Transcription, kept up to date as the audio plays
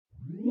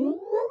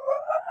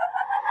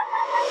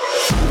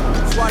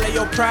of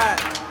your pride.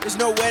 There's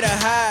nowhere to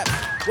hide.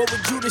 What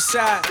would you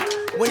decide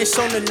when it's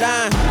on the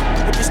line?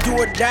 If it's do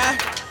or die,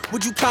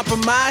 would you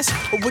compromise?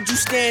 Or would you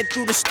stand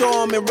through the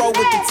storm and roll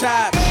with the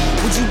tide?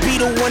 Would you be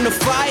the one to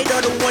fight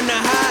or the one to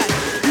hide?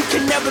 You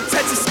can never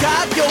touch the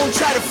sky if you don't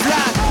try to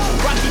fly.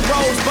 Rocky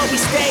roads, but we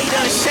stayed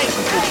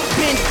unshakable.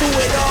 Been through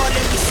it all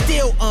and we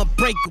still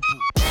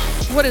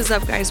unbreakable. What is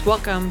up, guys?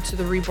 Welcome to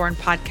the Reborn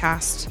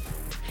Podcast.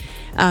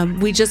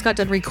 We just got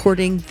done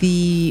recording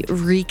the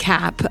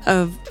recap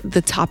of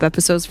the top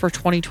episodes for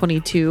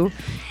 2022,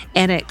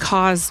 and it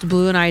caused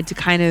Blue and I to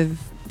kind of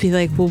be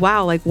like, well,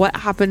 wow, like what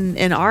happened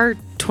in our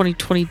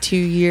 2022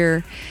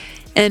 year?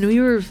 And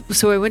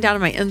so I went down to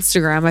my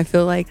Instagram. I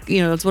feel like,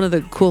 it's one of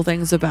the cool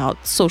things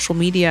about social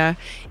media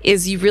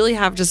is you really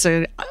have just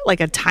a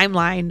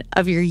timeline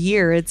of your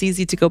year. It's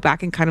easy to go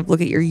back and kind of look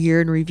at your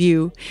year in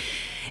review.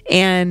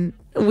 And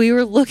we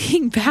were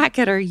looking back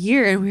at our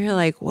year and we were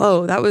like,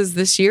 whoa, that was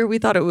this year. We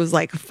thought it was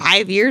like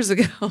 5 years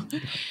ago.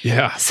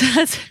 Yeah.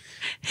 So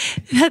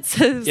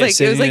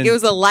it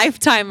was a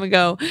lifetime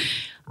ago.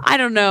 I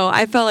don't know.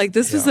 I felt like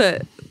this was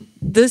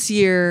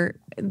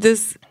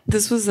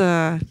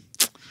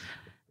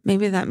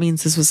maybe that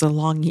means this was a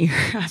long year.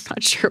 I'm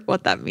not sure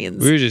what that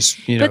means. We were just,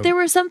 but there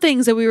were some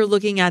things that we were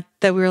looking at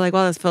that we were like,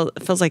 well, it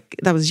feels like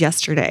that was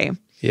yesterday.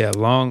 Yeah.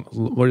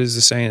 What is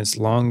the saying? It's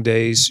long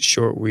days,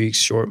 short weeks,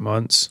 short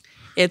months.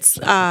 It's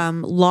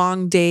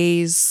long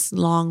days,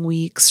 long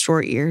weeks,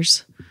 short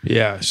years.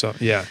 Yeah. So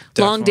yeah,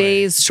 definitely. Long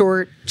days,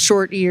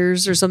 short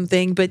years or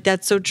something. But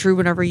that's so true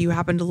whenever you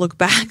happen to look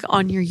back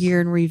on your year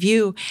in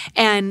review.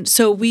 And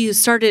so we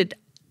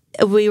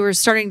were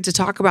starting to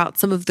talk about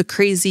some of the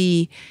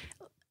crazy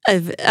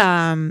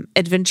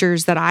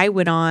adventures that I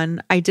went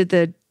on. I did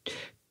the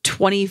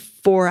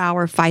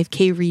 24-hour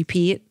 5K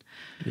repeat.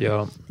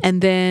 Yeah.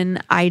 And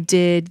then I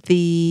did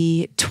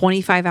the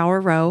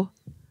 25-hour row.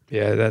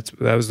 Yeah, that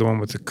was the one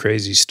with the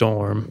crazy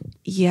storm.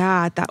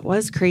 Yeah, that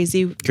was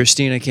crazy.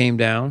 Christina came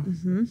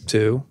down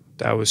too.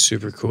 That was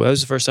super cool. That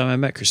was the first time I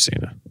met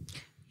Christina.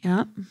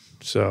 Yeah.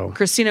 So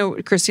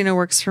Christina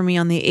works for me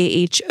on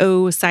the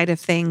AHO side of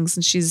things,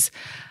 and she's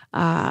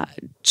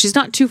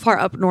not too far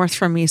up north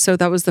from me. So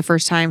that was the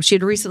first time. She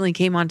had recently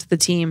came onto the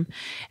team,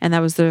 and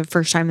that was the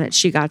first time that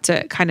she got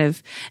to kind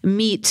of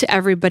meet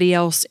everybody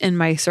else in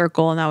my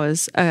circle. And that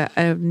was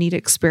a neat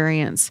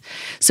experience.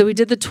 So we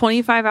did the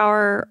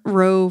 25-hour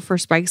row for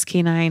Spikes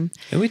K9.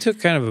 And we took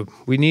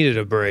we needed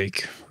a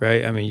break,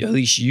 right? I mean, at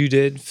least you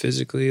did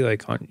physically,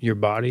 like on your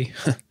body.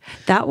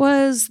 That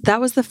was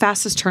the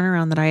fastest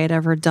turnaround that I had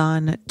ever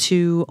done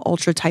to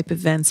ultra type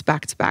events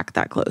back to back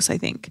that close, I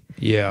think.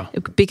 Yeah.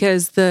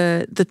 Because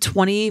the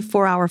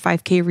 24-hour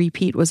 5K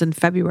repeat was in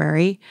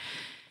February.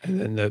 And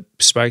then the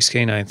Spikes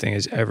K9 thing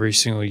is every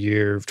single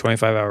year,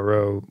 25-hour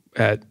row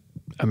at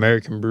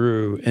American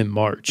Brew in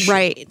March.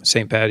 Right.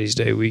 St. Patty's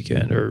Day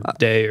weekend or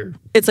day or...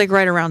 It's like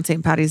right around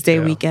St. Patty's Day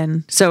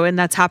weekend. So, and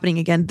that's happening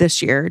again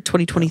this year,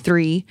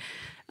 2023.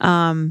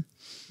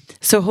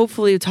 So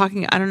hopefully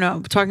talking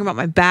about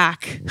my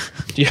back.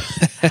 Yeah.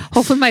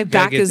 Hopefully my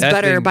back is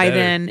better by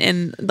then.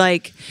 And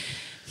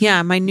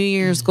my New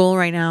Year's goal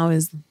right now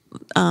is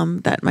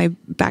that my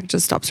back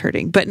just stops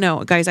hurting. But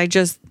no, guys,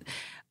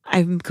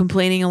 I'm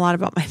complaining a lot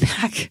about my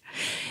back.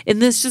 And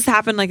this just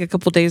happened like a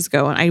couple days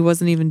ago and I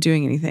wasn't even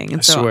doing anything.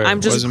 And so I'm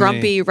just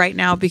grumpy right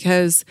now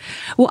because,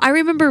 I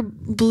remember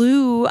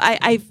Blue,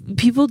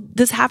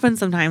 this happens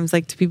sometimes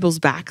like to people's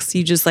backs.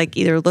 You just like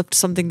either lift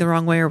something the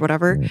wrong way or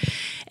whatever.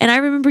 And I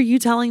remember you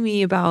telling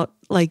me about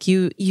like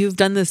you've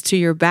done this to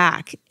your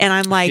back. And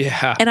I'm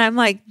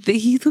like,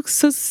 he looks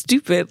so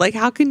stupid. Like,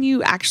 how can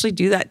you actually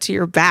do that to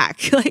your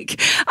back?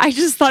 Like, I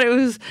just thought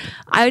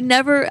I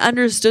never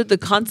understood the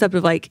concept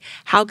of like,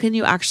 how can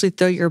you actually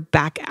throw your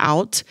back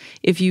out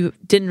if you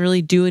didn't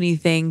really do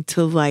anything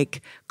to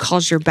like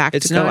cause your back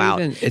to go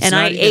out? And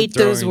I ate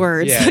those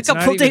words a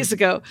couple days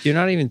ago. You're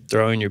not even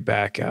throwing your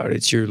back out.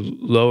 It's your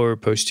lower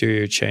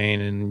posterior chain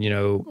and,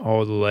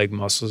 all the leg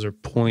muscles are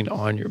pulling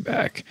on your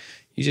back.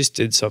 You just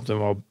did something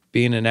while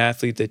being an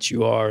athlete that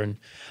you are. And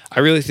I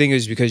really think it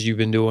was because you've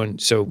been doing,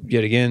 so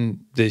yet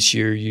again, this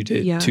year you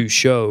did 2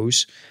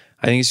 shows.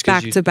 I think it's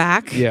back to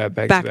back. Yeah,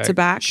 back to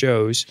back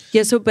shows.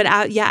 Yeah. So, but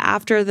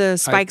after the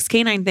Spikes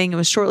K9 thing, it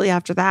was shortly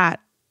after that.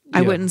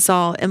 I went and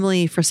saw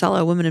Emily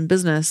Frisella, Women in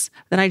Business.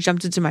 Then I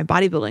jumped into my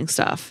bodybuilding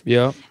stuff.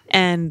 Yeah.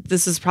 And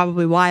this is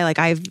probably why, like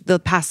the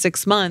past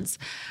 6 months,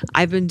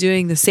 I've been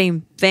doing the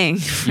same thing.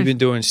 You've been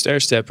doing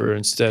stair stepper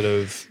instead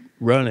of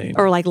running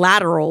or like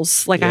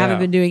laterals. Like I haven't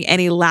been doing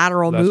any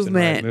lateral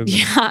movement.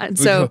 Yeah. And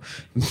so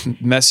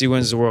Messi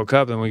wins the World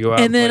Cup and we go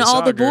out and then play all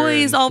soccer the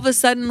boys, all of a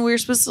sudden we're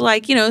supposed to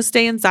like,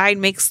 stay inside,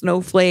 make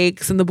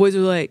snowflakes. And the boys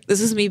were like, this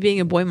is me being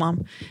a boy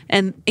mom.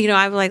 And,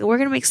 I was like, we're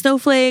going to make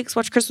snowflakes,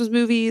 watch Christmas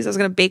movies. I was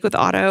going to bake with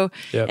Otto.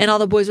 Yep. And all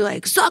the boys were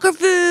like, soccer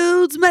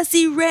foods,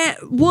 Messi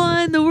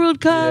won the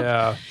World Cup.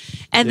 Yeah.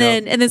 And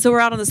then so we're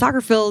out on the soccer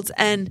fields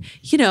and,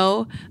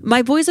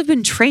 my boys have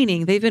been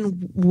training. They've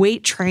been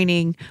weight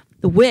training,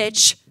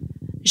 which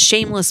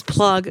shameless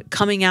plug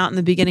coming out in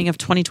the beginning of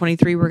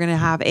 2023. We're going to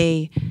have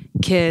a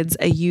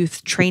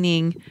youth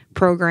training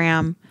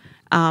program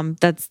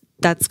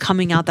that's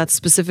coming out. That's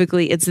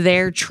specifically, it's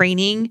their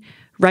training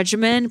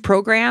regimen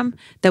program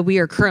that we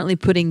are currently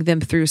putting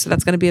them through. So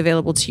that's going to be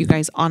available to you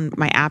guys on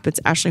my app. It's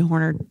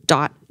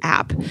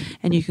ashleyhorner.app,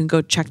 and you can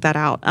go check that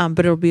out. But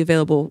it'll be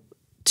available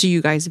to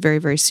you guys very,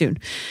 very soon.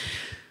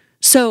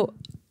 So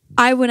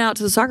I went out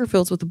to the soccer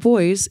fields with the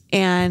boys,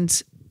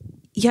 and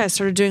I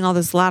started doing all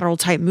this lateral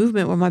type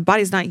movement when my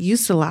body's not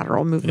used to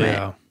lateral movement.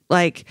 Yeah.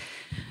 Like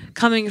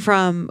coming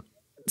from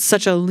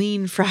such a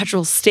lean,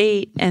 fragile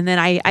state. And then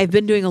I've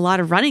been doing a lot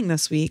of running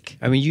this week.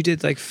 I mean, you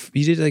did like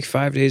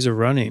 5 days of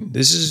running.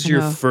 This is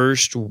your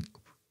first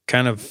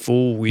kind of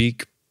full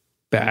week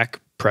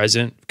back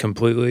present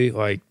completely,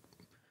 like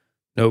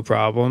no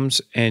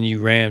problems. And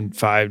you ran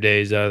 5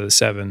 days out of the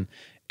 7.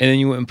 And then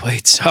you went and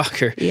played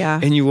soccer. Yeah.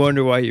 And you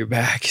wonder why your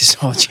back is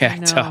all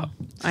jacked up.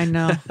 I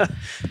know.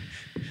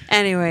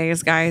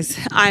 Anyways, guys,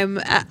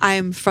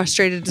 I'm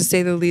frustrated to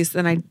say the least,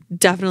 and I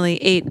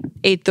definitely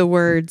ate the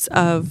words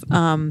of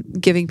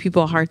giving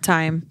people a hard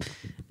time.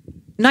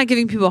 Not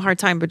giving people a hard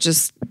time, but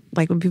just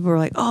like when people were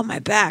like, "Oh, my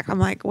back," I'm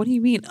like, "What do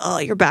you mean? Oh,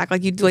 your back?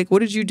 Like what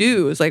did you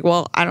do?" It's like,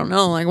 "Well, I don't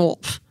know." Like, well,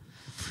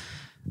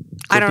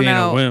 I don't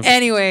know.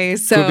 Anyway,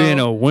 so being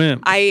a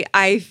wimp.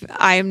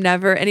 I'm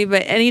never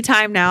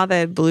anytime now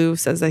that Blue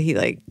says that he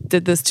like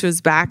did this to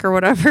his back or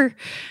whatever,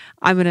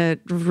 I'm gonna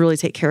really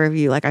take care of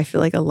you. Like I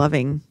feel like a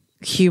loving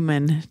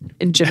human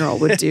in general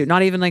would do.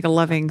 Not even like a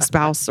loving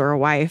spouse or a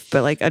wife,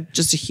 but like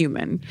just a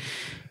human.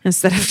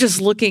 Instead of just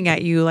looking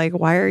at you like,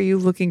 why are you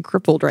looking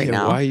crippled right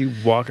now? Why are you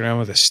walking around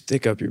with a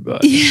stick up your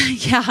butt?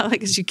 Yeah, like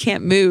because you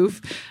can't move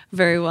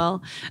very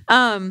well.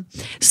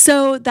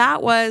 So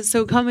that was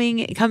coming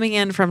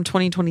in from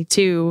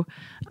 2022.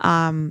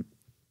 A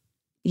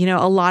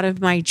lot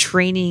of my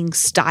training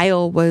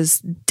style was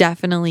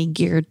definitely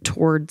geared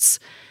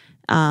towards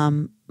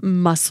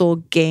muscle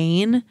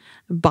gain,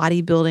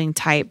 bodybuilding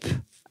type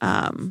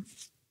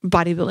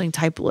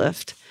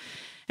lift.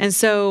 And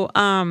so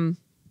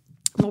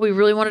what we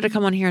really wanted to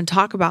come on here and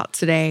talk about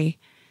today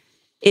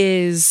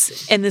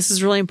is, and this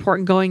is really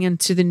important going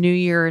into the new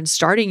year and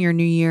starting your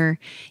new year,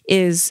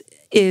 is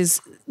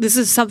this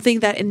is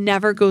something that it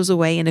never goes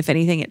away. And if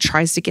anything, it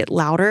tries to get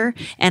louder.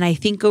 And I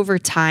think over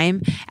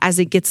time, as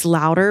it gets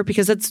louder,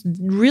 because that's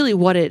really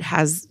what it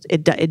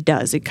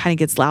does. It kind of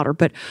gets louder.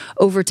 But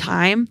over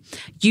time,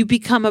 you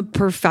become a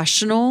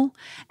professional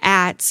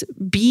at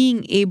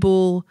being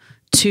able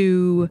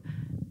to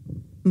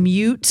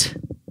mute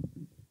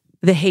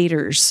the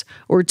haters,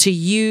 or to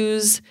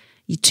use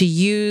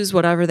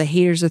whatever the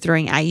haters are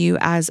throwing at you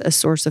as a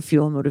source of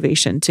fuel and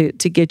motivation to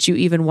get you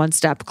even one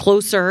step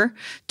closer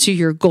to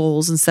your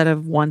goals instead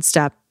of one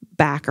step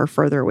back or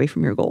further away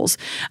from your goals.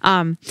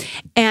 And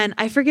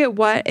I forget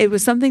what, it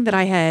was something that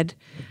I had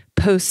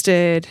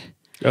posted.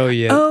 Oh,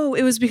 yeah. Oh,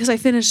 it was because I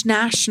finished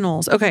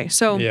nationals. Okay.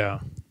 So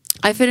yeah,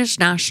 I finished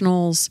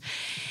nationals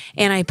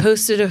and I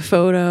posted a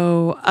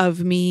photo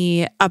of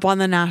me up on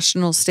the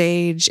national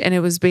stage, and it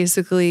was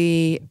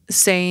basically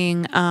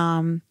saying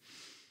like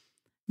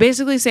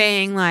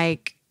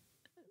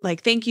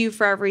thank you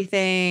for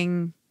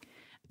everything.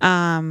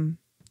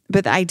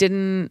 But I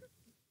didn't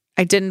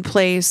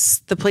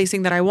place the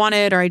placing that I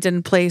wanted, or I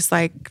didn't place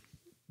I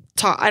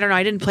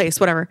didn't place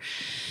whatever.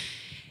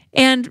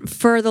 And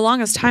for the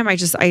longest time, I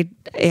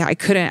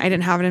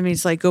didn't have it in me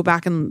to go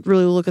back and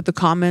really look at the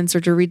comments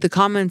or to read the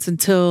comments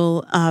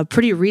until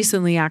pretty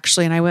recently,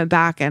 actually. And I went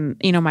back and,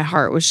 my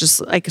heart was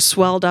just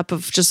swelled up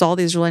of just all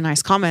these really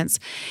nice comments.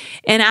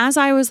 And as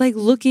I was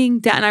looking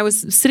down, and I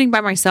was sitting by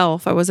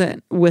myself, I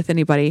wasn't with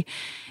anybody.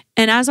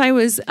 And as I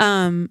was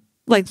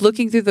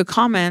looking through the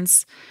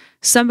comments,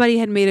 somebody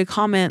had made a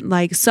comment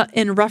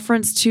in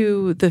reference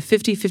to the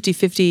 50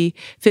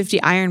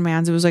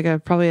 Ironmans. It was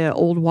probably an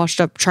old washed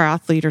up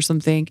triathlete or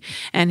something.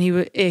 And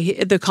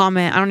the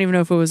comment, I don't even know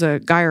if it was a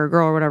guy or a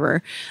girl or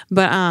whatever,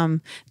 but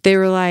they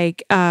were I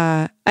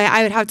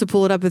would have to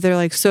pull it up, but they're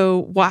like,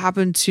 so what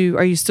happened to,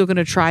 are you still going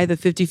to try the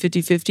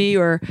 50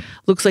 or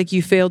looks like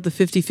you failed the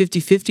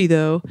 50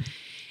 though?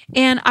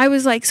 And I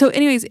was so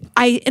anyways,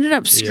 I ended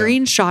up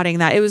screenshotting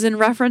that. It was in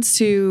reference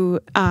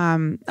to,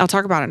 I'll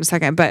talk about it in a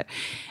second, but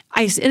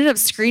I ended up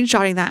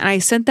screenshotting that and I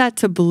sent that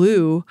to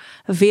Blue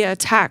via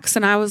text.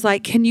 And I was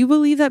like, can you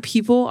believe that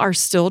people are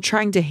still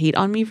trying to hate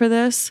on me for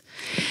this?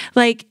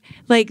 Like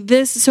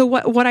this. So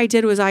what I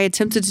did was I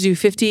attempted to do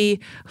 50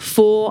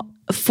 full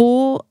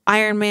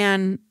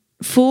Ironman,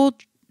 full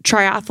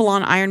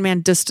triathlon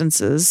Ironman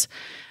distances,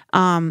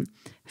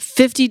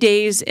 50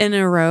 days in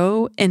a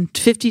row in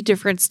 50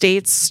 different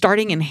states,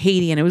 starting in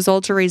Haiti. And it was all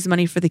to raise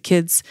money for the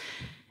kids,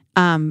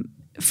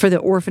 for the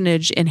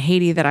orphanage in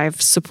Haiti that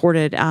I've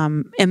supported.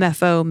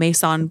 MFO,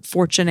 Maison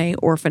Fortuné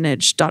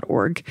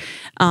Orphanage.org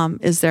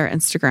is their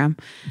Instagram.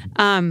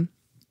 And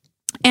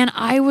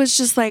I was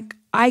just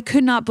I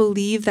could not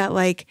believe that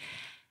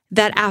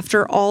that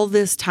after all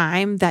this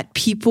time that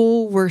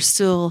people were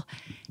still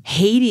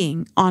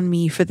hating on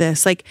me for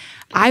this.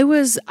 I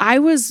was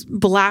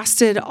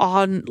blasted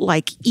on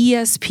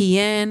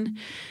ESPN,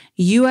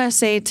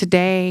 USA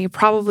Today,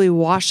 probably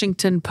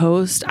Washington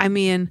Post. I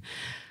mean,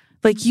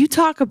 Like you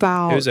talk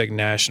about, it was like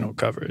national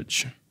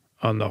coverage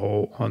on the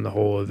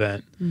whole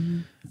event.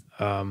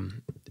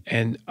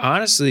 And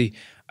honestly,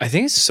 I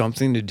think it's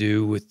something to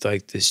do with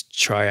like this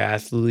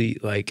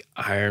triathlete, like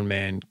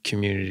Ironman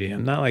community.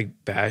 I'm not like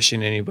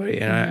bashing anybody.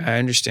 And I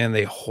understand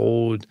they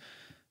hold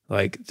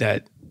like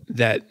that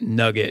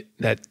nugget,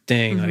 that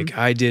thing. Like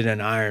I did an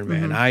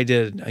Ironman. I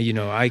did,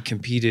 I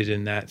competed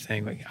in that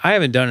thing. Like I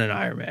haven't done an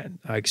Ironman.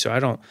 Like, so I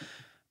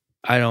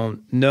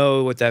don't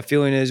know what that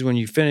feeling is when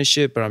you finish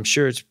it, but I'm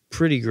sure it's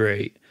pretty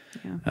great.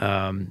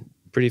 Yeah.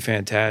 Pretty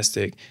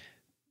fantastic.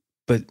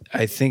 But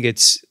I think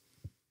it's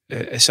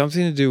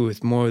something to do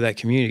with more of that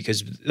community.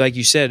 Because like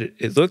you said,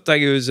 it looked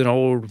like it was an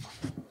old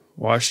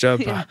washed up.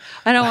 Yeah.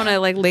 I don't want to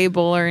like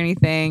label or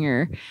anything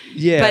or,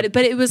 but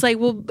it was like,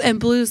 well, and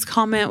Blue's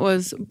comment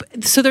was,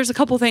 so there's a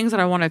couple things that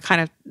I want to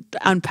kind of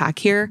unpack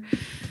here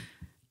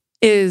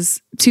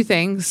is two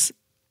things.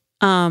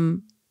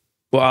 Well,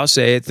 I'll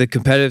say it. The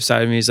competitive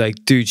side of me is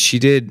like, dude, she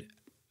did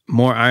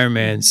more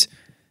Ironmans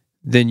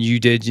than you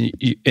did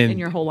in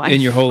your whole life.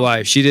 In your whole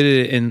life, she did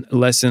it in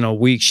less than a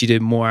week. She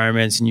did more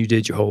Ironmans than you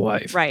did your whole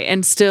life. Right,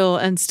 and still,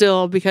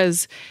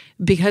 because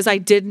I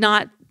did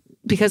not,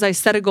 because I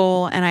set a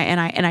goal and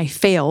I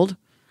failed.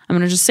 I'm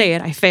going to just say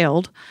it. I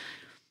failed.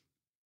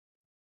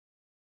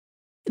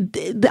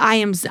 I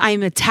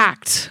am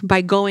attacked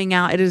by going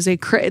out. It is there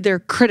are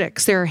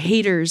critics, there are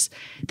haters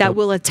that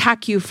will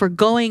attack you for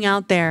going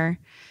out there.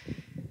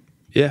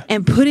 Yeah.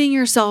 And putting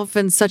yourself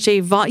in such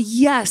a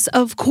yes,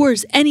 of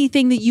course,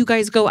 anything that you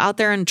guys go out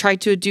there and try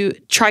to do,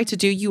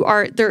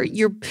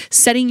 you're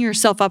setting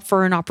yourself up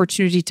for an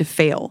opportunity to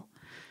fail.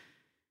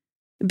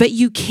 But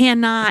you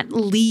cannot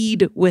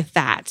lead with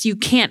that. You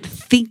can't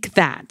think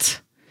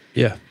that.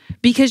 Yeah.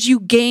 Because you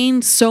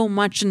gain so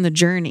much in the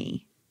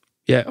journey.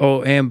 Yeah.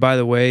 Oh, and by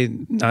the way,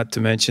 not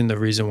to mention the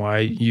reason why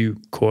you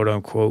quote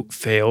unquote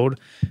failed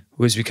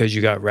was because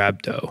you got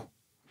rhabdo.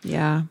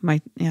 Yeah,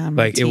 my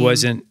like team.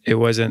 it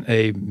wasn't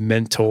a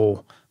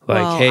mental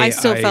like. Well, hey, I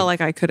still felt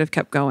like I could have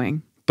kept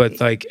going.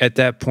 But like at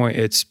that point,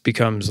 it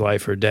becomes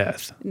life or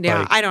death. Yeah,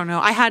 like, I don't know.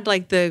 I had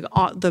like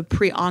the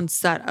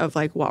pre-onset of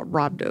like what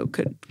rhabdo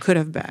could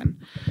have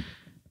been.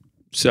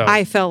 So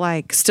I felt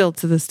like still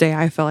to this day,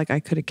 I felt like I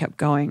could have kept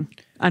going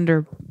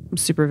under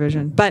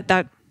supervision, but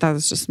that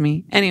was just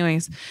me.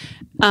 Anyways,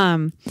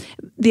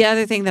 the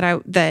other thing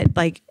that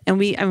like, and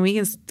we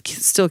can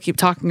still keep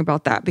talking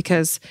about that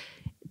because.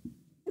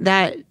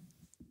 That,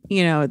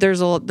 there's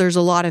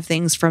a lot of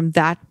things from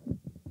that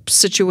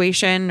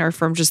situation or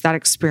from just that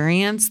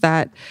experience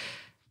that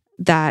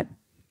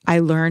I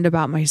learned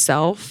about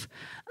myself.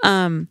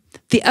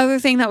 The other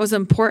thing that was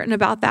important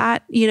about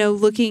that,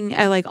 looking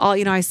at like all,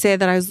 I said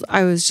that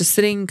I was just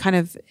sitting kind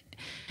of,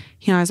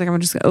 I was like, I'm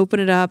just gonna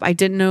open it up. I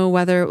didn't know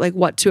whether like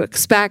what to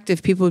expect,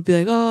 if people would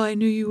be like, oh, I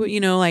knew you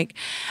would, like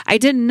I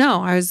didn't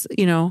know. I was,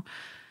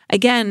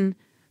 again,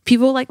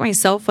 people like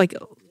myself, like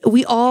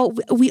we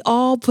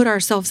all put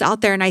ourselves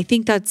out there. And I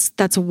think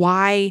that's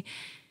why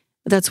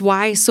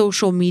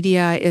social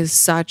media is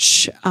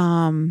such,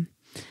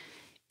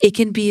 it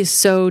can be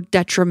so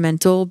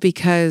detrimental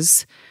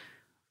because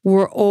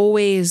we're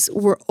always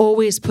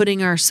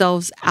putting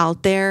ourselves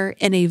out there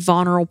in a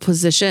vulnerable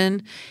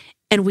position.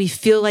 And we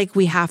feel like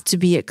we have to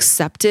be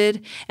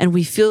accepted and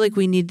we feel like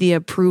we need the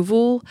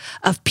approval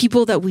of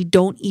people that we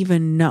don't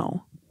even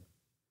know.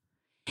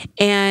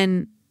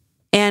 And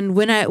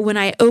when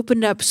I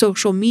opened up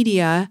social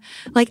media,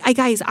 like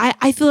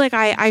I feel like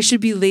I should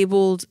be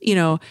labeled,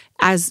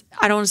 as,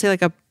 I don't want to say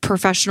like a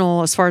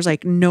professional as far as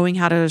like knowing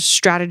how to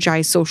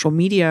strategize social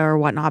media or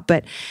whatnot.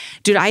 But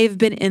dude, I have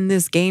been in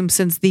this game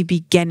since the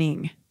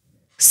beginning.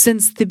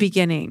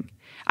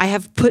 I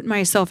have put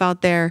myself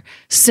out there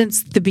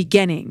since the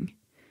beginning.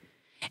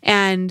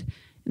 And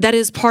that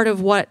is part of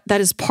what I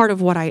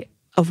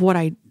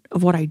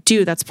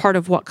do. That's part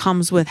of what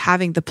comes with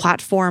having the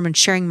platform and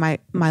sharing my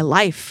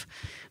life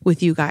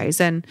with you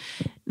guys. And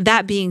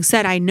that being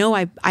said, I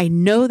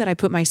know that I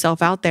put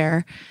myself out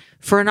there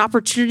for an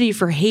opportunity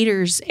for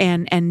haters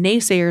and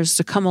naysayers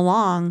to come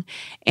along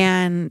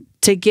and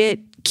to get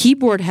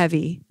keyboard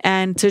heavy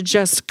and to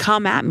just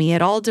come at me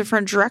at all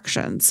different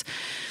directions.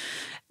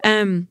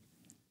 But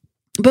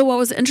what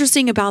was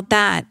interesting about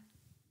that,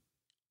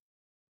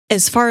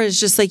 as far as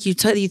just like you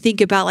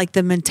think about like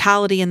the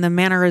mentality and the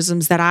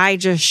mannerisms that I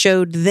just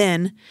showed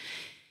then,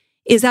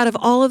 is out of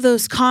all of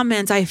those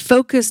comments, I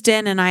focused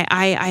in and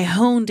I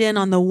honed in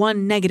on the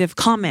one negative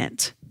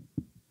comment.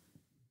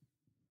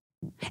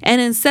 And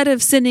instead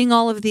of sending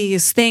all of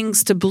these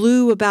things to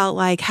Blue about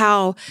like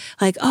how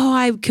like, oh,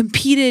 I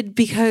competed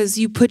because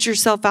you put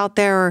yourself out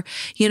there,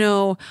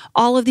 or,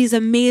 all of these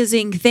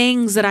amazing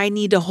things that I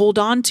need to hold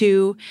on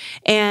to.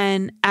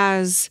 And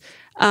as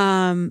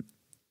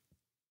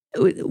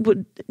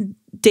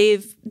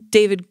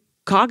David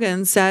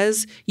Coggins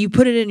says, you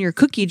put it in your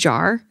cookie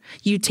jar.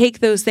 You take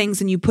those things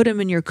and you put them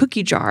in your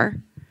cookie jar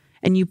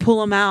and you pull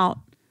them out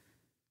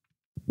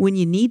when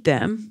you need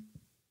them.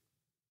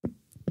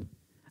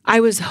 I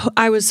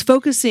was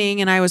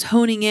focusing and I was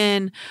honing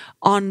in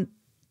on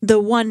the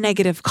one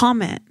negative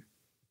comment.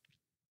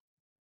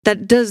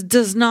 that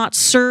does not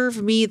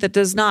serve me, that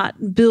does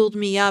not build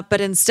me up, but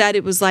instead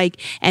it was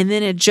like, and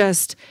then it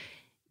just,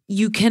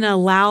 you can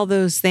allow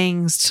those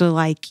things to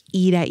like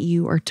eat at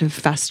you or to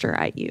fester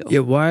at you. Yeah.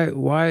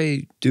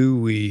 Why do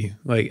we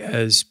like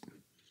as?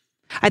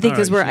 I think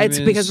because it's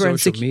because we're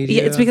insecure.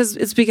 Yeah,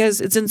 it's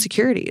because it's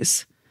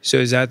insecurities. So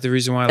is that the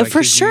reason why? Like,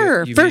 for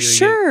sure. Get,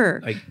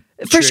 like,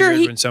 for sure.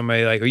 When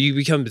somebody like, or you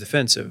become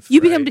defensive. You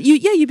become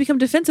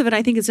defensive, and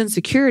I think it's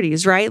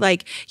insecurities, right?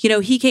 Like,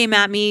 he came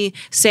at me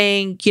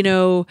saying,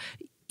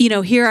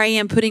 here I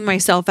am putting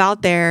myself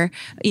out there,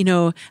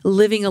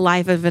 living a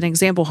life of an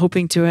example,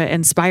 hoping to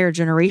inspire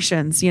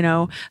generations,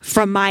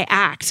 from my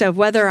act of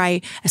whether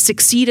I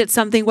succeed at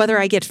something, whether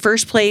I get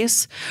first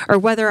place or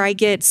whether I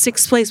get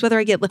sixth place, whether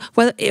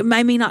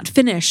I may not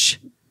finish.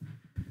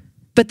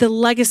 But the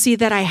legacy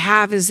that I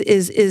have is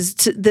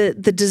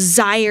the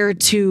desire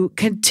to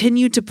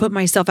continue to put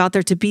myself out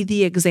there to be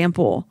the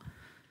example.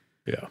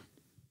 Yeah.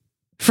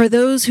 For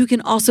those who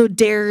can also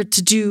dare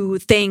to do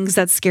things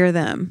that scare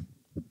them.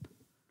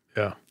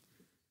 Yeah.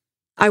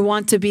 I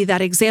want to be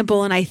that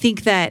example. And I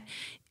think that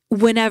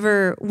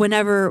whenever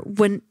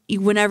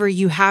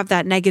you have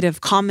that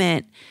negative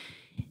comment,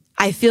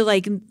 I feel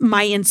like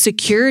my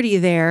insecurity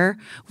there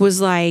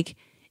was like,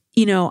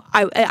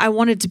 I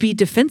wanted to be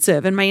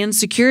defensive, and my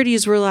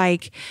insecurities were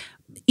like,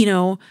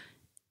 I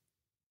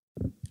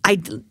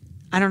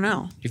don't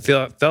know. You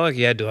felt like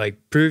you had to like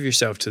prove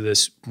yourself to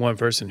this one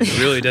person who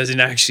really doesn't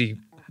actually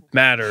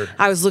matter.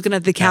 I was looking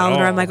at the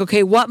calendar. I'm like,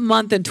 okay, what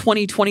month in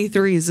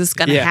 2023 is this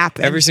going to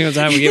happen? Every single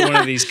time we get one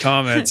of these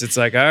comments, it's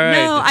like, all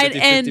right,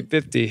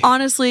 50-50.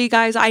 Honestly,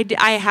 guys, I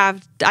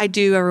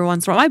do every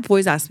once in a while. My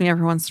boys ask me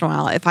every once in a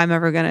while if I'm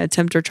ever going to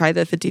attempt or try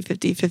the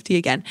 50-50-50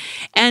 again.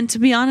 And to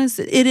be honest,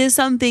 it is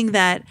something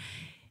that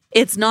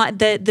it's not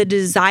that the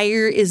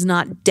desire is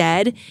not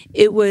dead.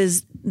 It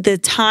was the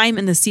time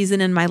and the season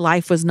in my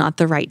life was not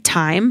the right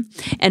time.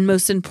 And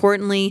most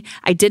importantly,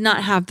 I did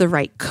not have the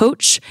right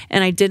coach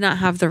and I did not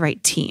have the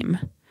right team.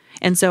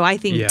 And so I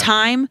think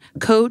time,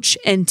 coach,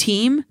 and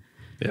team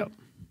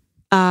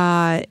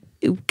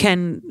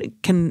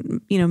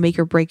can make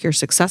or break your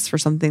success for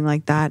something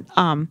like that.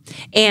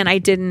 And I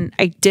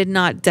did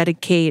not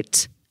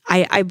dedicate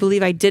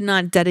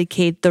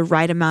the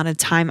right amount of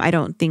time, I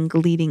don't think,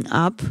 leading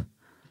up.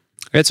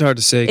 It's hard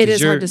to say. It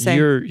is hard to say.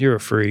 You're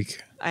a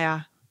freak.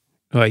 Yeah.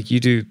 Like, you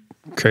do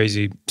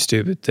crazy,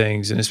 stupid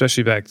things. And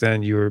especially back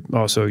then, you were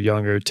also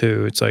younger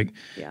too. It's like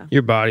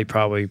your body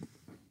probably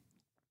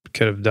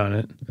could have done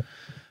it.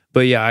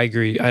 But yeah, I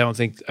agree. I don't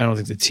think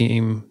the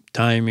team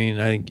timing,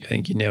 I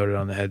think you nailed it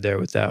on the head there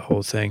with that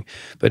whole thing.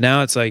 But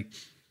now it's like,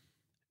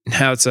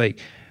 how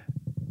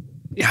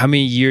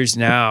many years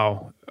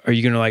now are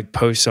you going to like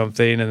post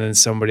something and then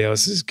somebody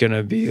else is going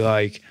to be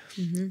like,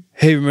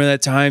 hey, remember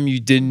that time you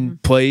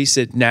didn't place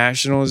at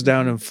nationals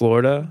down in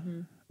Florida?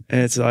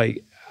 And it's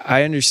like,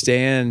 I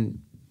understand.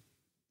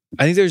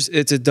 I think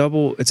it's a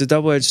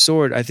double-edged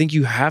sword. I think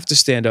you have to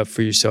stand up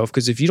for yourself,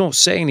 because if you don't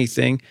say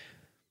anything,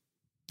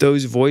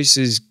 those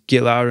voices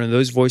get louder, and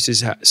those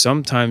voices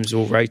sometimes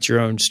will write your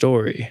own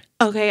story.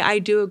 Okay, I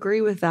do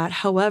agree with that.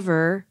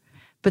 However,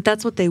 but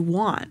that's what they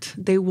want.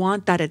 They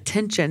want that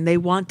attention. They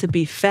want to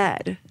be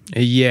fed.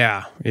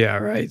 Yeah,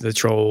 right. The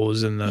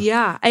trolls and the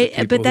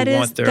but that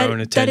want their own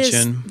attention.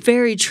 That is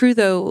very true,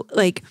 though.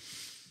 Like,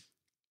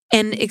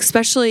 and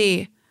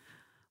especially,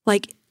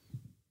 like,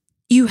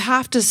 you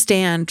have to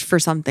stand for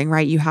something,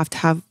 right? You have to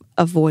have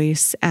a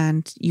voice,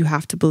 and you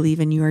have to believe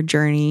in your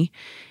journey,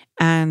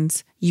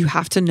 and you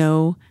have to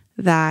know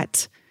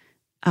that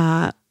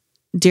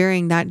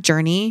during that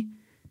journey,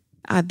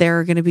 there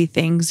are going to be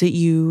things that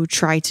you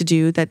try to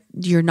do that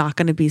you're not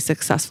going to be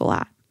successful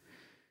at.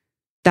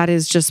 That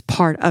is just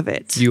part of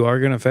it. You are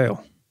going to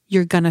fail.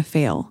 You're going to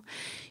fail.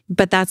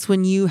 But that's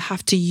when you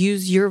have to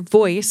use your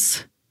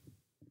voice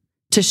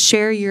to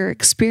share your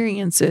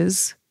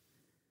experiences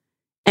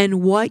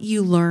and what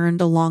you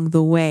learned along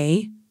the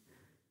way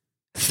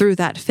through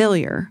that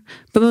failure.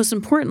 But most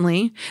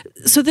importantly,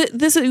 so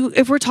this,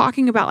 if we're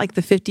talking about like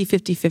the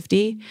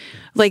 50-50-50,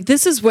 like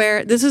this is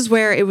where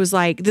it was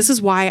like, this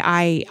is why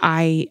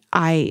I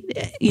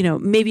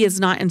maybe it's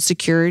not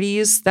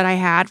insecurities that I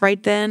had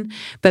right then,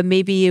 but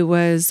maybe it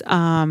was,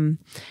 I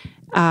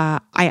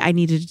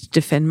needed to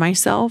defend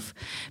myself,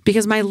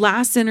 because my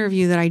last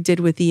interview that I did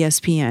with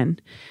ESPN,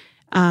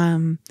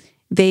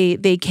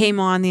 they came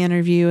on the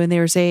interview and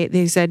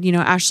they said,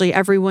 Ashley,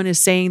 everyone is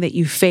saying that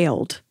you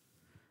failed.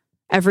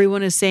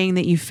 Everyone is saying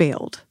that you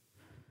failed.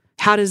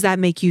 How does that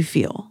make you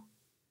feel?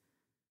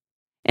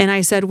 And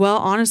I said, well,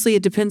 honestly,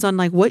 it depends on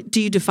like, what do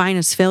you define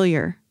as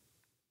failure?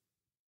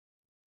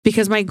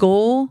 Because my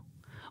goal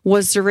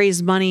was to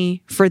raise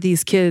money for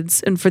these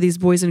kids and for these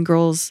boys and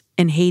girls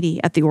in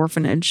Haiti at the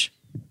orphanage.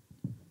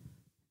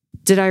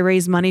 Did I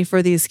raise money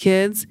for these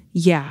kids?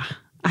 Yeah,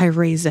 I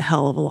raised a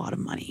hell of a lot of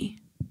money.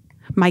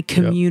 My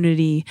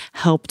community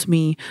helped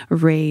me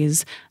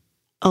raise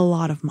a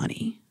lot of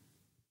money.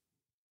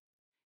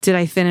 Did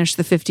I finish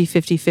the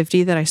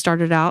 50-50-50 that I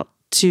started out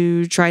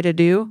to try to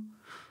do?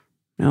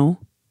 No.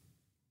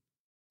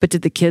 But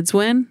did the kids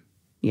win?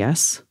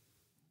 Yes.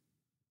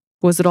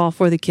 Was it all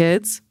for the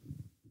kids?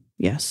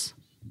 Yes.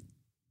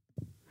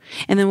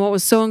 And then what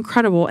was so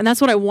incredible, and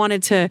that's what I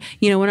wanted to,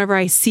 whenever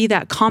I see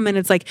that comment,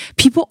 it's like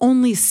people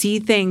only see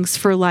things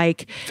for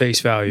like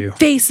face value.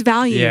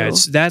 Yeah,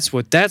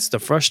 that's the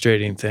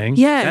frustrating thing.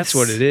 Yes. That's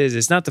what it is.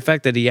 It's not the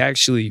fact that he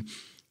actually,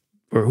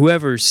 or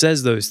whoever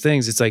says those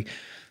things, it's like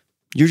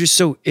you're just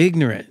so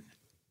ignorant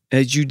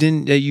that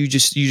you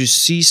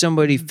just see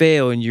somebody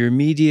fail and your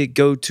immediate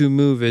go-to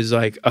move is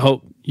like,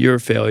 oh, you're a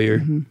failure.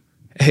 Mm-hmm.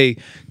 Hey,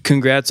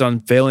 congrats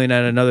on failing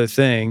at another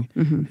thing.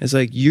 Mm-hmm. It's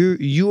like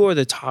you are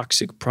the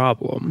toxic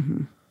problem.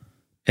 Mm-hmm.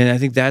 And I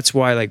think that's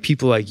why like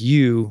people like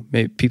you,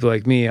 maybe people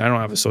like me, I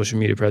don't have a social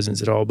media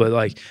presence at all, but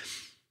like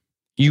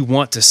you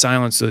want to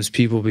silence those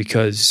people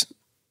because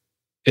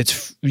they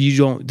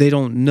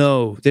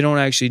don't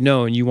actually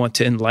know, and you want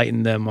to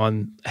enlighten them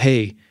on,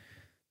 hey,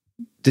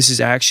 this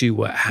is actually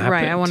what happened.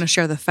 Right. I want to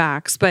share the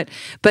facts. But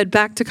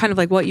back to kind of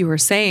like what you were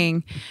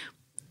saying,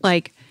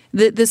 like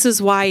this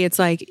is why it's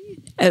like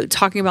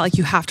talking about like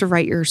you have to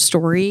write your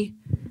story.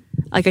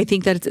 Like I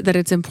think that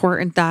it's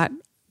important that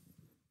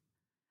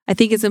I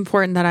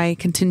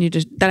continue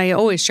that I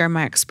always share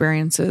my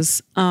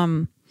experiences.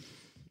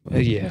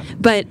 Yeah.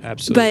 But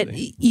absolutely.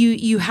 But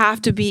you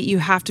have to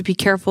be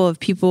careful of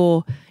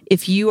people.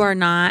 If you are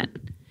not,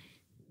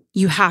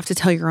 you have to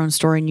tell your own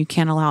story, and you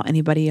can't allow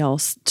anybody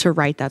else to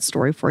write that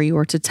story for you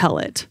or to tell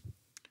it.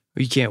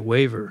 You can't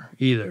waver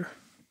either.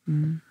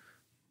 Mm-hmm.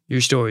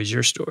 Your story is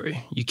your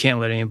story. You can't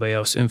let anybody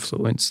else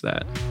influence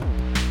that.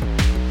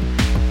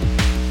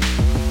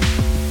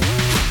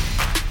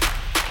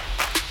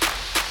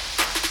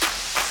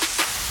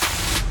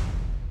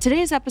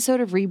 Today's episode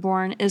of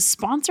Reborn is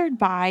sponsored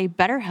by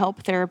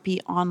BetterHelp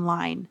Therapy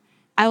Online.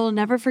 I will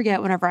never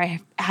forget whenever I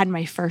had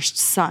my first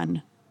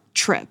son,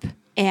 Trip,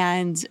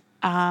 and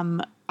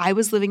I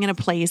was living in a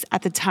place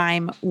at the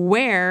time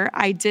where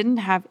I didn't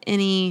have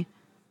any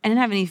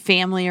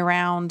family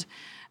around.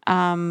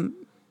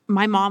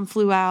 My mom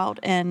flew out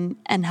and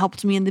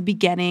helped me in the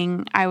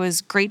beginning. I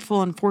was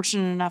grateful and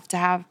fortunate enough to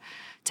have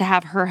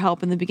her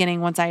help in the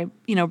beginning once I,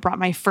 brought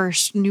my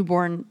first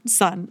newborn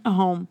son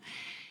home.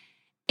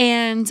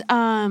 And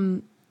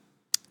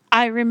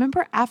I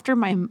remember after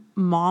my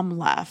mom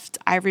left,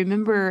 I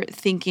remember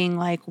thinking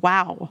like,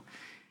 wow,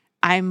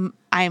 I'm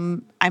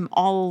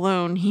all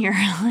alone here.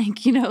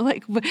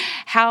 Like,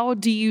 how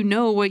do you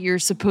know what you're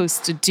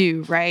supposed to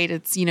do? Right.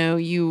 It's,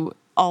 you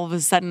all of a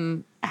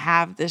sudden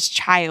have this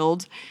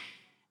child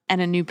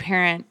and a new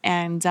parent,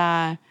 and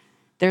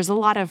there's a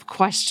lot of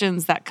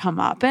questions that come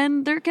up,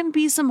 and there can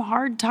be some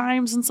hard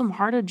times and some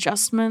hard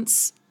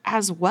adjustments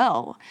as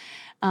well.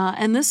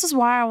 And this is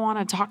why I want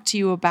to talk to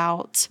you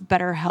about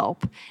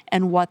BetterHelp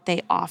and what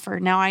they offer.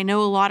 Now, I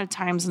know a lot of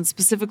times, and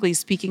specifically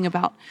speaking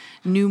about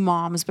new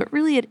moms, but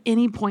really at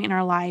any point in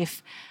our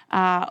life,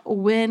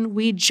 when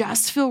we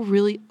just feel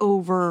really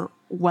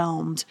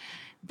overwhelmed,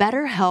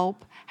 BetterHelp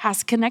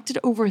has connected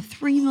over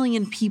 3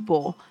 million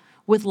people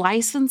with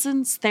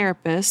licensed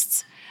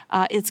therapists.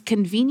 It's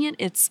convenient,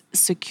 it's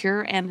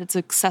secure, and it's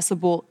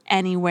accessible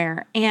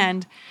anywhere.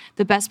 And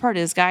the best part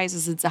is, guys,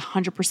 is it's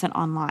 100%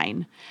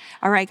 online.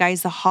 All right,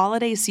 guys, the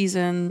holiday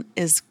season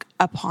is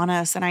upon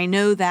us. And I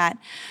know that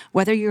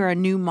whether you're a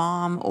new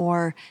mom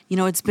or,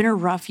 it's been a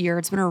rough year,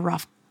 it's been a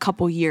rough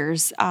couple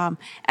years,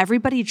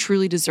 everybody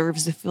truly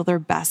deserves to feel their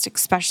best,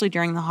 especially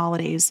during the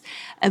holidays.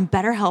 And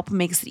BetterHelp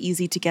makes it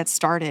easy to get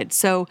started.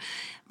 So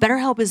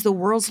BetterHelp is the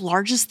world's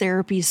largest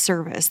therapy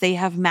service. They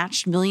have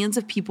matched millions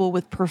of people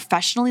with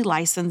professionally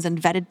licensed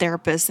and vetted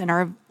therapists and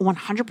are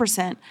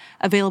 100%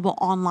 available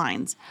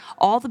online.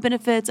 All the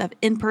benefits of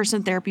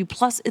in-person therapy,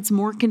 plus it's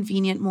more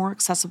convenient, more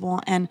accessible,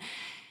 and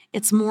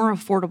it's more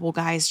affordable,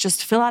 guys.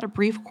 Just fill out a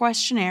brief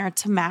questionnaire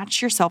to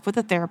match yourself with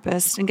a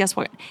therapist. And guess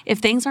what? If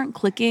things aren't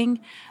clicking,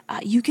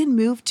 you can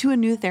move to a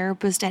new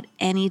therapist at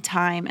any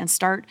time and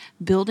start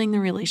building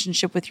the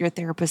relationship with your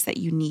therapist that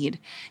you need.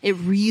 It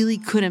really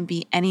couldn't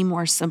be any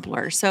more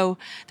simpler. So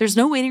there's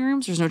no waiting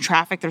rooms, there's no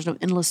traffic, there's no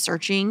endless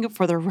searching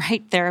for the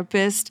right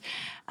therapist.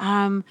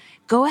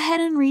 Go ahead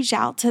and reach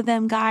out to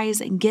them,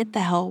 guys, and get the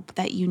help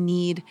that you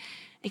need,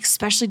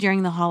 especially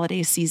during the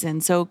holiday season.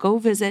 So go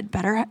visit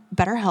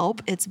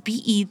BetterHelp. It's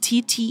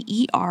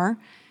BETTER,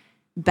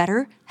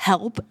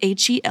 BetterHelp,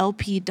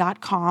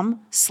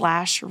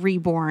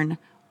 HELP.com/reborn,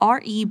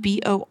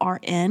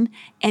 REBORN,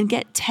 and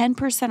get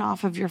 10%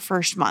 off of your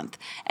first month.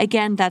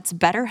 Again, that's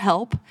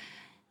BetterHelp,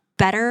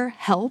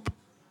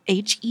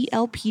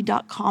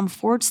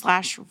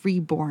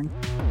 HELP.com/reborn.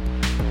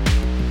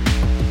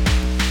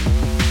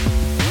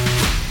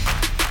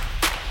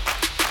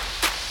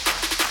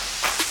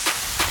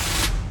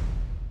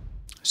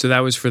 So that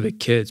was for the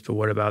kids, but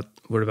what about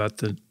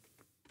the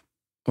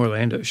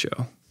Orlando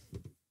show?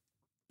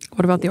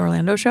 What about the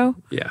Orlando show?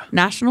 Yeah.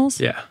 Nationals?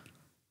 Yeah.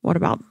 What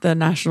about the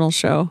national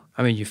show?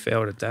 I mean, you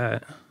failed at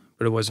that,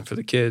 but it wasn't for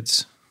the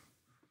kids.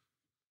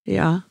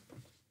 Yeah.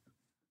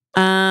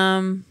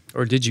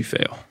 Or did you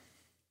fail?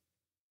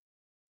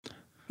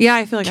 Yeah,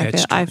 I feel like I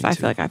failed. I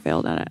feel like I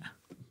failed at it.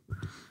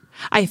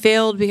 I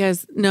failed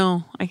because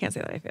no, I can't say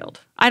that I failed.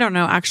 I don't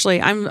know.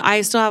 Actually,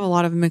 I still have a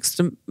lot of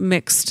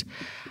mixed.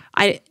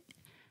 I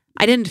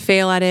didn't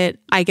fail at it.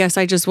 I guess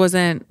I just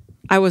wasn't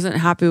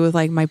happy with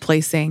like my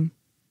placing.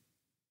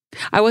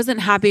 I wasn't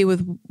happy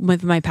with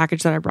my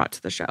package that I brought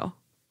to the show.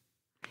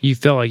 You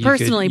felt like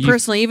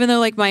personally, even though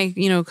like my,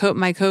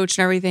 my coach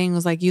and everything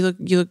was like, you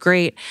look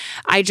great.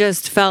 I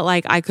just felt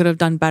like I could have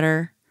done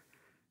better,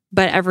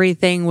 but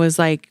everything was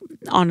like,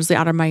 honestly,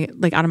 out of my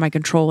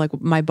control, like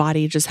my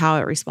body, just how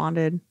it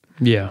responded.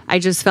 Yeah. I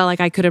just felt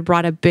like I could have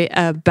brought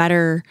a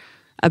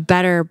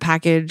better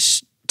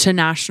package to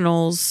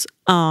nationals.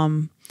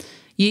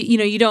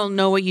 You don't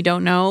know what you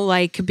don't know,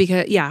 like,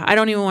 because I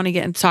don't even want to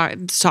get into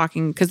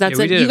talking because that's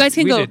you guys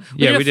can go.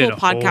 We did a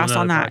full podcast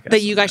on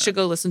that you guys should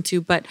go listen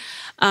to. But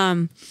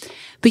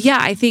yeah,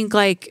 I think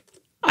like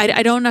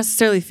I don't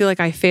necessarily feel like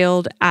I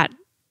failed at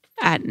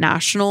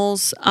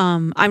nationals.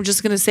 I'm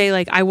just gonna say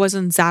like I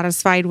wasn't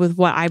satisfied with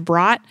what I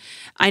brought.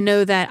 I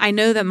know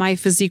that my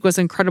physique was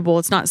incredible.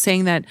 It's not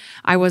saying that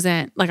I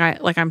wasn't I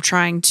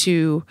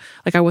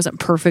wasn't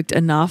perfect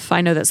enough.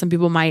 I know that some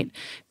people might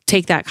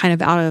take that kind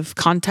of out of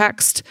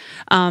context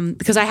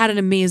because I had an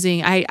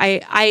amazing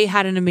I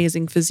had an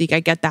amazing physique. I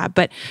get that,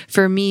 but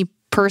for me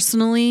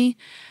personally,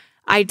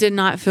 I did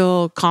not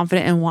feel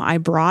confident in what I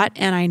brought,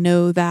 and I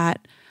know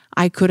that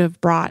I could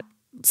have brought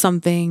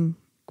something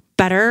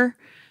better.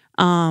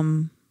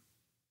 I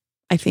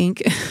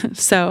think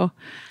so.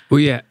 Well,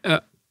 yeah,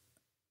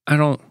 I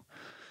don't.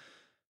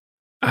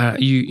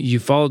 You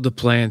followed the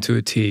plan to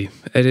a T.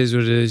 It is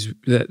what it is.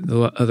 That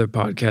the other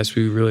podcast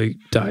we really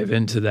dive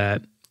into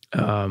that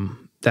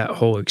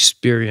whole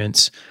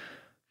experience.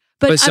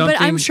 But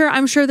I'm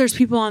sure there's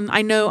people on.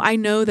 I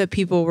know that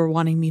people were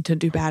wanting me to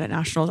do bad at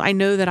nationals. I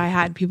know that I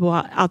had people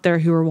out there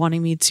who were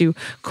wanting me to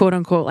quote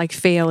unquote like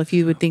fail. If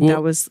you would think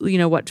that was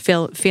what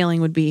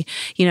failing would be.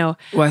 Well,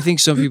 I think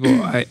some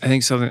people. I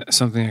think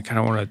something I kind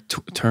of want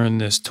to turn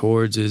this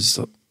towards is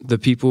the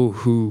people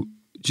who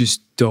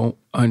just don't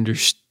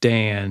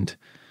understand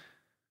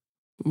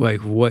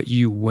like what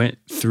you went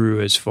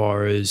through as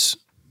far as.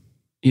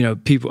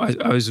 People,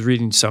 I was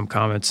reading some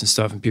comments and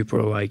stuff, and people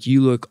are like, you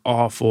look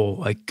awful,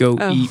 like go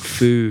eat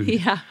food.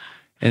 Yeah.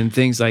 And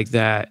things like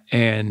that.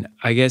 And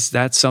I guess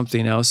that's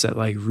something else that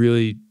like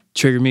really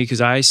triggered me because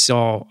I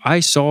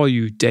saw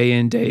you day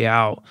in, day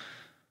out,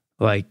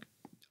 like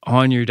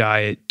on your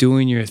diet,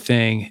 doing your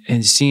thing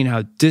and seeing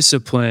how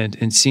disciplined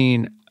and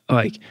seeing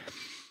like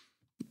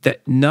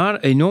that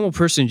not a normal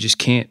person just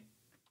can't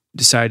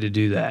decide to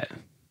do that.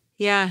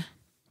 Yeah.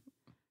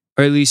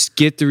 Or at least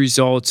get the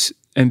results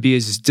and be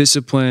as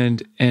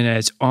disciplined and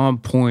as on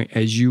point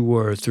as you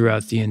were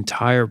throughout the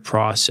entire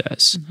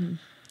process. Mm-hmm.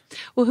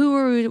 Well, who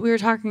were we? We were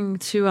talking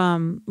to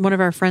one of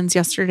our friends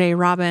yesterday,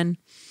 Robin,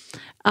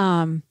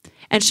 and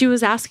she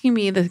was asking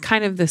me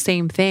the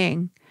same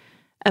thing.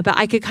 But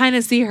I could kind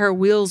of see her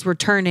wheels were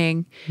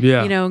turning.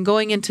 Yeah. And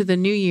going into the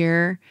new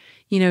year,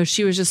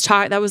 she was just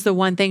talking. That was the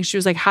one thing she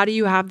was like, "How do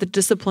you have the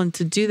discipline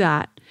to do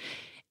that?"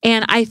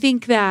 And I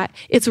think that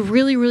it's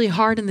really, really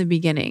hard in the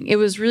beginning. It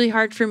was really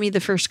hard for me the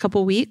first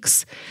couple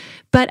weeks.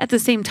 But at the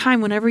same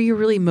time, whenever you're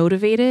really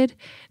motivated,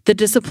 the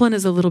discipline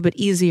is a little bit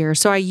easier.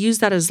 So I use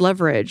that as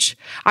leverage.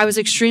 I was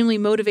extremely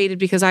motivated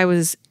because I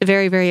was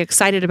very, very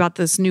excited about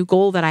this new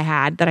goal that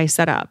I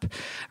set up,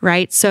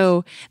 right?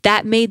 So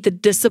that made the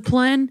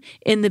discipline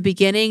in the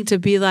beginning to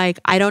be like,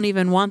 I don't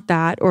even want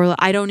that, or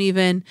I don't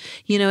even,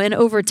 and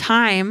over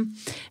time,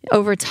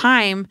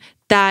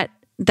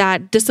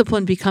 that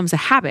discipline becomes a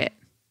habit.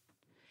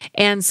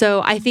 And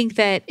so I think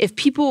that if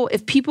people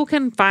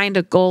can find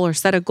a goal or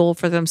set a goal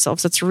for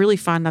themselves, that's really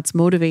fun, that's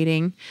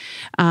motivating.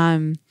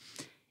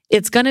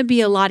 It's going to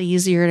be a lot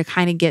easier to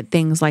kind of get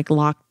things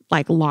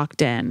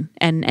locked in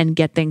and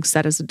get things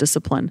set as a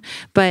discipline.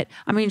 But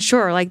I mean,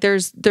 sure, like there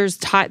is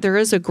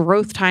a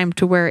growth time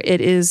to where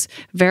it is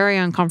very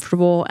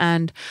uncomfortable.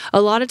 And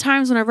a lot of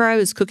times whenever I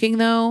was cooking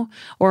though,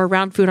 or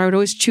around food, I would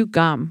always chew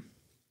gum.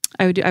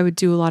 I would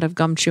do a lot of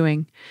gum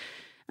chewing.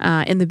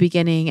 In the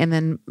beginning and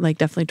then like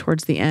definitely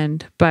towards the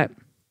end. But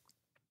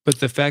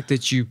the fact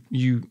that you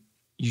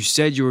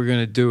said you were going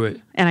to do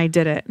it and I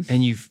did it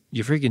and you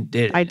freaking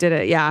did it. I did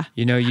it. Yeah.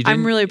 You didn't,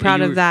 I'm really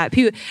proud of that.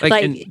 People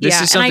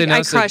is something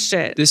else I crushed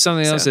it. This is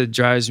something else that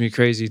drives me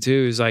crazy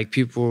too, is like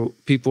people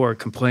are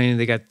complaining.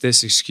 They got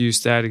this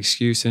excuse, that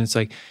excuse. And it's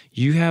like,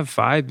 you have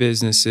 5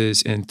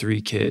 businesses and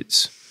 3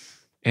 kids.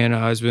 And a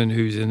husband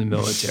who's in the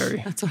military.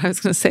 That's what I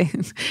was going to say.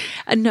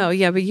 No,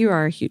 yeah, but you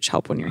are a huge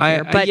help when you're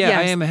here. But yes.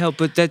 I am a help,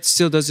 but that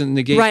still doesn't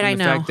negate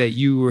the fact that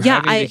you were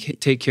having to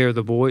take care of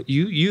the boy.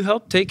 You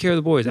helped take care of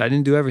the boys. I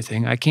didn't do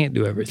everything. I can't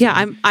do everything.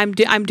 Yeah, I'm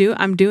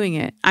doing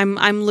it.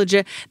 I'm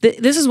legit.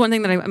 This is one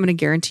thing that I'm going to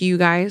guarantee you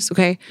guys.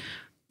 Okay,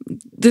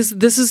 this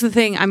is the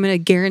thing I'm going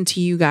to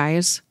guarantee you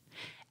guys.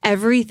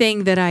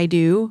 Everything that I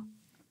do,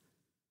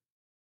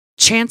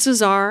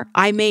 chances are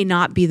I may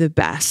not be the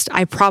best.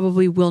 I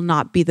probably will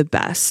not be the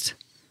best.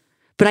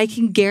 But I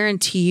can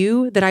guarantee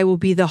you that I will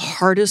be the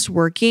hardest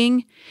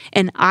working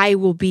and I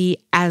will be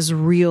as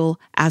real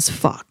as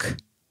fuck.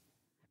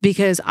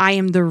 because I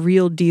am the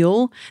real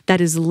deal that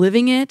is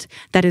living it,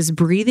 that is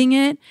breathing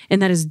it,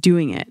 and that is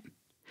doing it.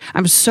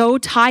 I'm so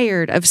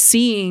tired of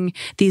seeing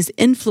these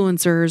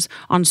influencers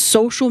on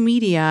social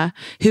media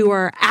who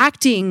are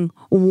acting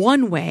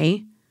one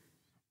way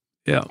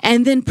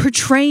and then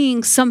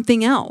portraying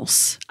something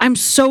else. I'm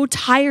so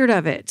tired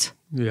of it.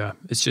 Yeah,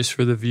 it's just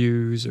for the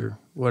views or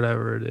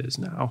whatever it is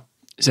now.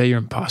 Is that your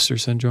imposter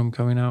syndrome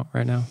coming out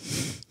right now?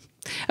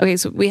 Okay,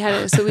 so we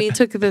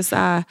took this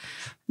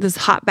this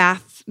hot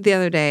bath the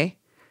other day.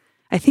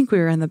 I think we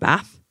were in the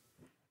bath.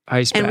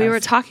 Ice bath. And we were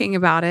talking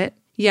about it.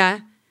 Yeah.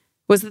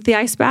 Was it the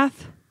ice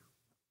bath?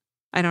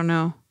 I don't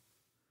know.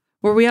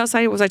 Were we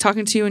outside? Was I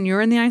talking to you and you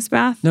were in the ice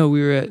bath? No,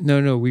 we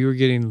were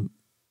getting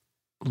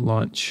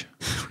lunch.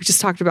 We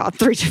just talked about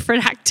 3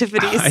 different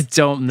activities. I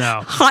don't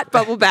know. Hot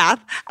bubble bath,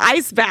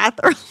 ice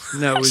bath, or lunch.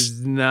 No, it was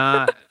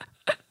not.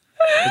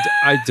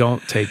 I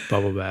don't take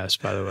bubble baths,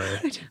 by the way.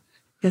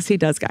 Yes, he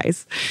does,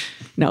 guys.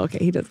 No, okay,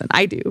 he doesn't.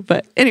 I do.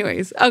 But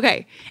anyways,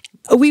 okay.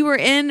 It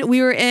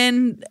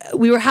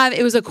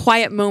was a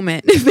quiet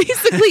moment.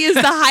 Basically is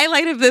the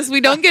highlight of this. We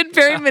don't get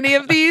very many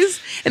of these.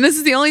 And this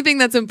is the only thing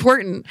that's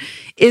important,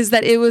 is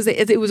that it was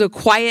a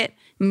quiet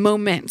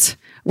moment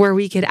where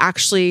we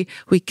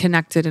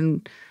connected.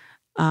 And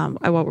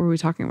what were we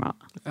talking about?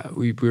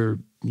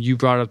 You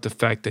brought up the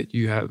fact that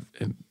you have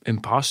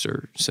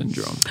imposter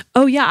syndrome.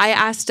 Oh yeah.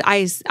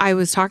 I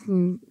was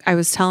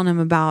telling him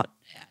about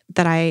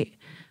that I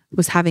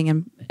was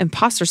having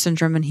imposter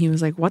syndrome, and he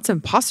was like, "What's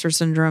imposter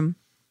syndrome?"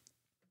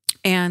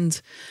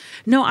 And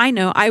no, I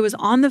know. I was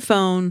on the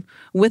phone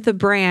with a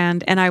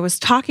brand, and I was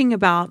talking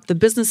about the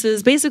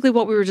businesses. Basically,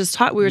 what we were just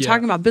talking. We were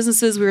talking about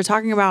businesses. We were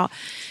talking about,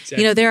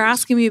 they were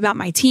asking me about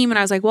my team, and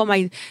I was like, "Well,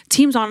 my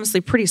team's honestly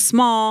pretty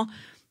small."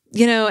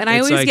 And I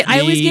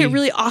always get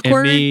really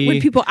awkward when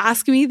people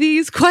ask me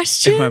these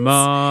questions. And my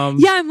mom.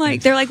 Yeah, I'm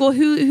like, they're like, well,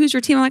 who's your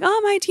team? I'm like,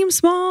 oh, my team's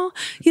small.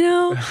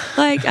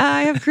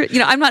 I have,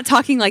 I'm not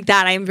talking like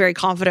that. I am very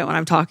confident when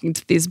I'm talking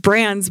to these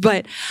brands,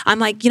 but I'm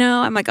like,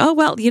 oh,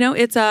 well,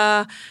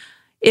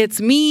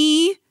 it's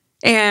me.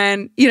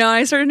 And,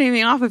 I started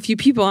naming off a few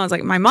people. And I was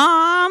like, my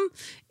mom.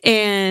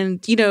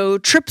 And,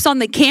 trips on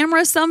the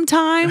camera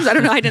sometimes. I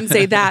don't know. I didn't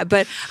say that,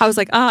 but I was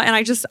like, and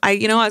I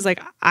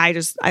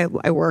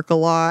work a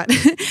lot.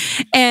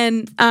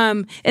 and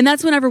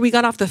that's whenever we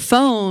got off the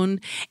phone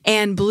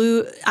and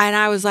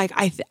I was like,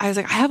 I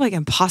have like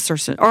imposter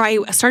syndrome. Or I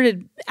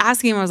started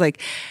asking him, I was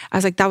like,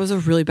 that was a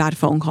really bad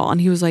phone call.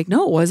 And he was like,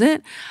 no, it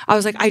wasn't. I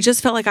was like, I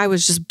just felt like I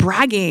was just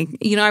bragging.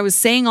 I was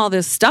saying all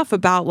this stuff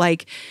about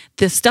like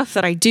this stuff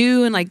that I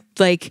do and like,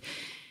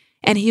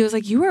 and he was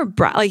like, he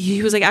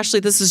was like, Ashley,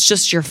 this is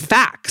just your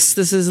facts.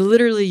 This is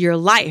literally your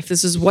life.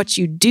 This is what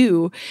you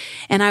do.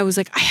 And I was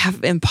like, I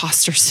have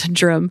imposter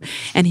syndrome.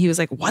 And he was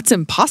like, what's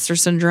imposter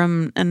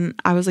syndrome? And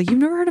I was like, you've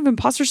never heard of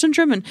imposter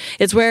syndrome? And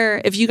it's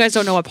where, if you guys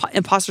don't know what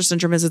imposter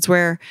syndrome is, it's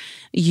where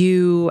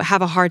you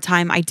have a hard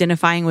time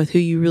identifying with who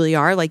you really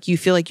are. Like you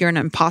feel like you're an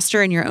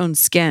imposter in your own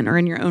skin or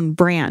in your own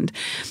brand.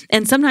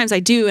 And sometimes I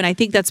do. And I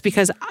think that's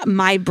because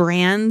my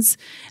brands,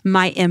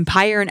 my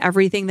empire and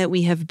everything that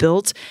we have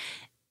built,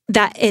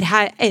 that it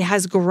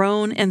has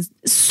grown and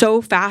so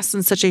fast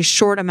in such a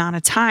short amount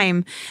of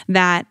time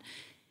and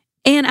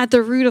at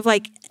the root of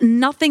like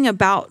nothing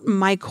about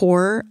my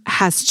core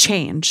has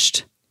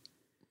changed.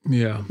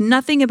 Yeah.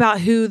 Nothing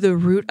about the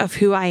root of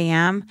who I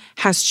am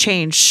has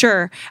changed.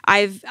 Sure.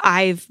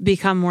 I've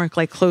become more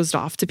like closed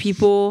off to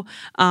people.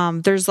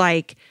 There's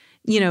like,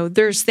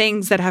 there's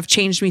things that have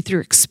changed me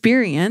through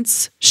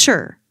experience.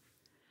 Sure.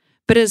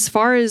 But as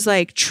far as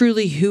like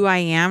truly who I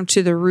am,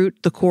 to the root,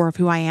 the core of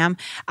who I am,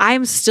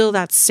 I'm still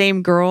that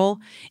same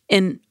girl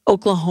in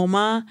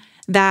Oklahoma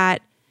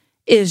that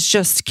is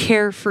just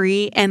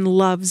carefree and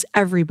loves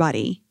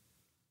everybody.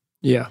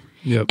 Yeah.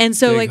 Yep. And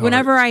so like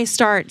whenever I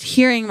start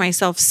hearing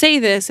myself say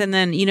this, and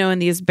then, and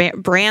these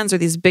brands or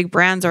these big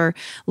brands are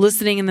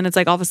listening, and then it's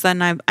like all of a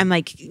sudden I'm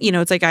like,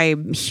 it's like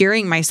I'm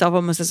hearing myself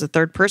almost as a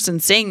third person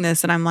saying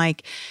this, and I'm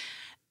like,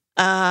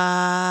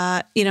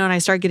 and I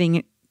start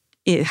getting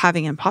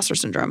having imposter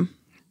syndrome.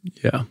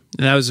 Yeah.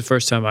 And that was the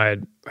first time I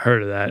had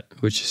heard of that,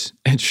 which is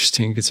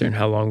interesting considering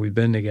how long we've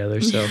been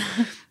together. So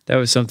that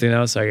was something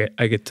else I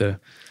get to.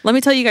 Let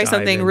me tell you guys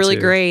something really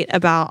great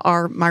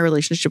about my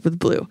relationship with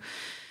Blue.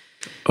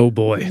 Oh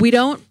boy. We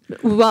don't,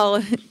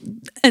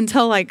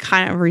 until like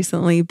kind of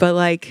recently, but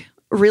like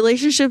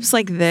relationships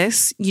like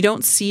this, you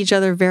don't see each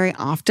other very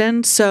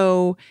often.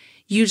 So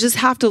you just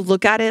have to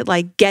look at it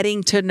like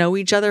getting to know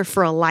each other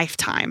for a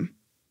lifetime.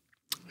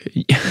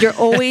 You're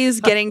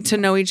always getting to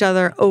know each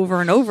other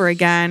over and over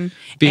again.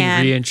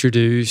 Being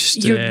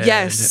reintroduced.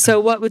 Yes. So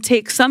what would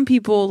take some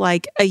people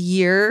like a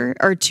year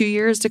or 2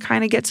 years to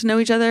kind of get to know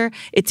each other,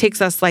 it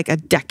takes us like a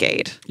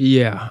decade.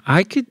 Yeah.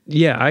 I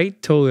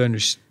totally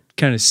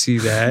kind of see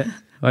that.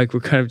 Like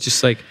we're kind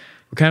of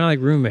like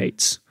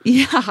roommates.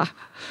 Yeah.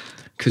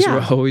 Because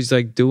we're always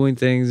like doing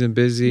things and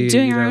busy.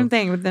 Doing our own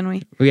thing. But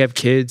then we have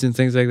kids and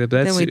things like that.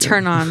 But then we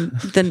turn on,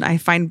 then I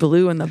find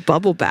Blue in the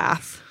bubble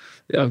bath.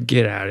 Oh,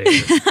 get out of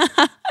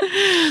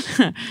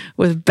here.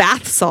 With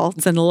bath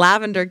salts and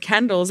lavender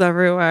candles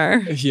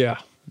everywhere. Yeah.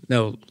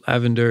 No,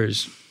 lavender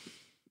is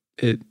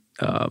it.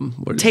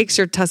 Takes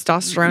your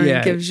testosterone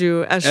and gives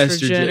you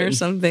estrogen or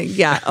something.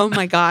 Yeah. Oh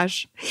my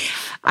gosh.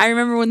 I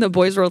remember when the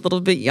boys were a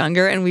little bit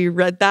younger and we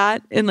read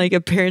that in like a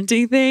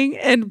parenting thing,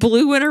 and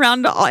Blue went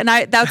around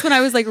that's when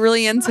I was like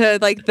really into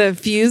like the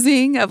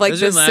fusing of like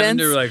the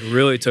lavender scents. like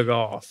really took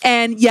off.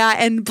 And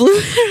and Blue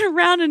went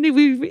around and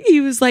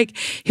he was like,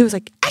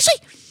 Ashley,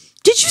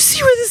 did you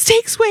see where this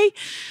takes away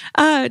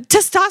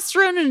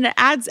testosterone and it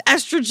adds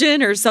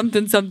estrogen or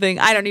something?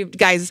 I don't even,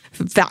 guys,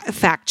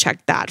 fact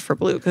check that for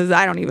Blue, because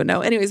I don't even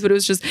know. Anyways, but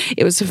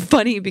it was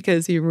funny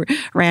because he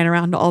ran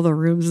around to all the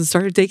rooms and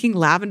started taking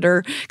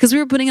lavender because we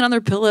were putting it on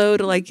their pillow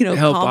to like, help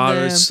calm out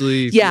them. of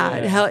sleep.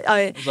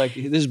 Yeah. Like,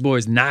 this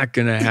boy's not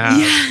going to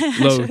have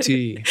low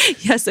T.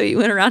 Yeah. So he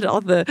went around to all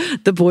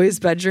the boys'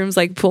 bedrooms,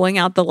 like pulling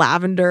out the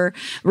lavender,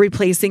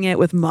 replacing it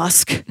with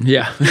musk.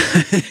 Yeah.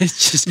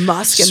 It's just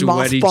musk and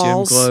sweaty mothballs.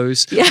 gym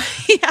clothes. Yeah.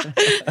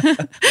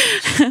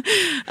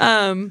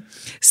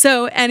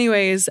 So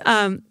anyways,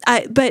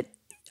 but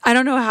I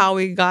don't know how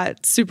we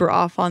got super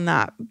off on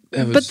that.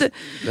 That was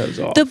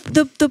off.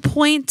 The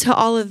point to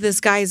all of this,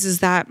 guys, is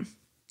that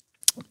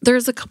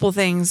there's a couple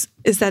things.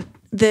 Is that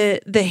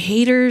the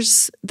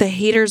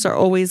haters are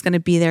always going to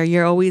be there.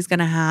 You're always going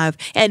to have,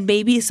 and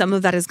maybe some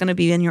of that is going to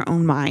be in your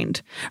own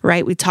mind,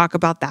 right? We talk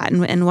about that.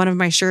 And one of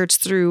my shirts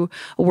through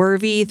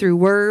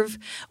Werv,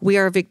 we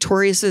are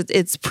victorious.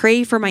 It's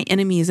pray for my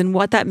enemies. And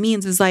what that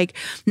means is like,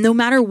 no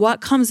matter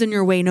what comes in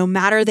your way, no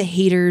matter the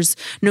haters,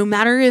 no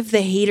matter if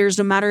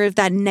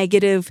that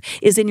negative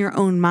is in your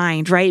own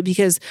mind, right?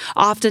 Because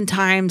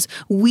oftentimes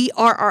we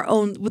are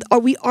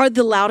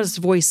the loudest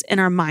voice in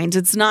our minds.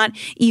 It's not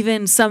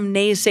even some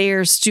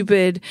naysayer,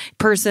 stupid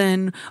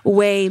person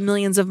way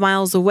millions of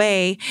miles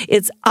away.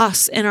 It's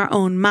us in our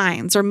own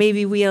minds, or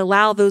maybe we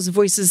allow those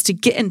voices to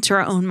get into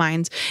our own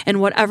minds. And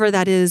whatever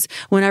that is,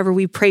 whenever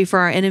we pray for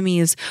our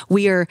enemies,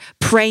 we are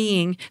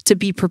praying to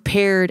be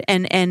prepared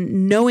and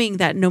knowing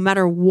that no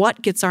matter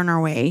what gets on our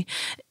way,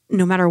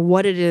 no matter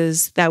what it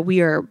is, that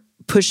we are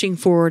pushing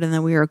forward and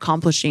that we are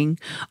accomplishing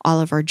all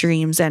of our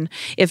dreams. And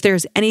if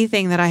there's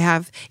anything that I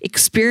have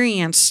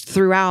experienced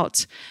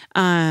throughout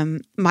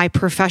my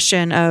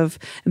profession of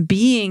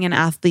being an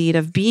athlete,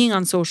 of being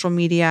on social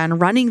media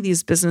and running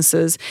these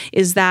businesses,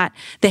 is that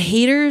the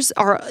haters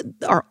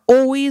are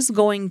always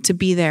going to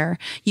be there.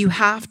 You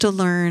have to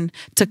learn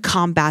to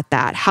combat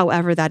that,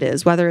 however that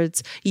is, whether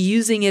it's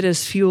using it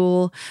as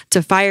fuel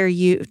to fire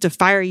you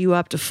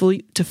up, to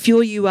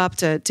fuel you up,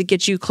 to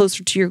get you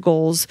closer to your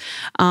goals,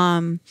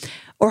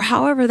 or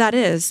however that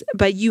is.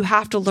 But you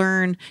have to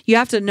learn, you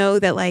have to know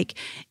that, like,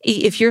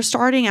 if you're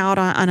starting out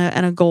on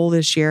a goal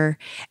this year,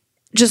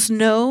 just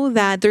know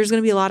that there's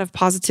going to be a lot of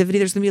positivity.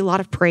 There's going to be a lot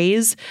of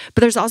praise,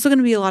 but there's also going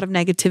to be a lot of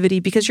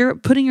negativity because you're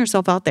putting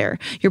yourself out there.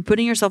 You're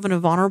putting yourself in a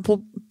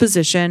vulnerable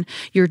position.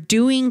 You're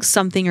doing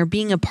something or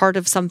being a part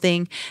of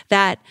something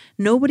that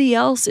nobody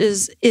else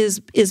is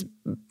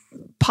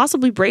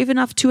possibly brave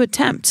enough to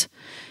attempt.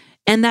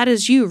 And that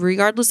is you,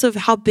 regardless of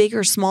how big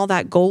or small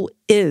that goal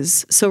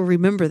is. So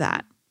remember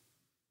that.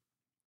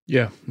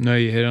 Yeah, no,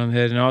 you hit on the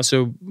head. And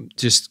also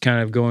just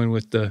kind of going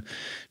with the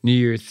New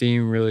Year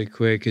theme really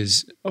quick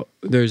is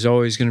there's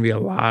always going to be a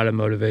lot of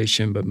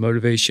motivation, but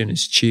motivation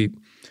is cheap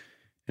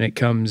and it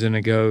comes and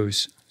it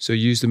goes. So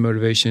use the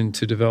motivation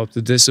to develop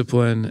the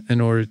discipline in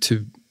order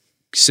to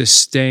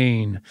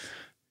sustain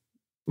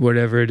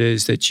whatever it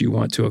is that you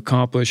want to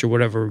accomplish or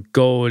whatever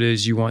goal it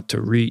is you want to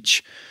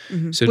reach.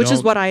 Mm-hmm. So which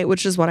is what I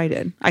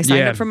did. I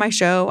signed up for my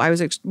show.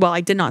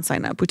 I did not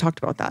sign up. We talked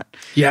about that.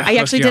 Yeah. I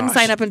actually didn't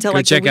sign up until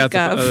like the week of. Check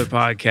out the other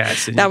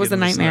podcasts. That was a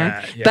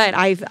nightmare. Yeah. But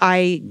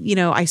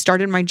I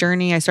started my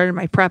journey. I started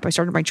my prep. I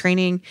started my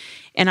training,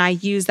 and I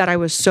used that. I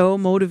was so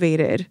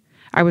motivated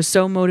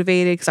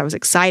because I was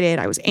excited.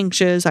 I was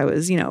anxious. I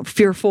was,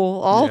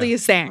 fearful. All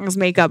these things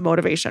make up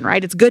motivation,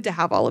 right? It's good to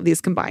have all of these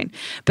combined.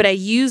 But I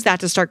used that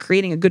to start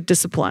creating a good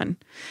discipline.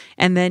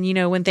 And then,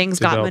 when things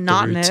got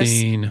monotonous,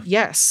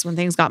 when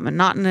things got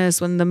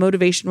monotonous, when the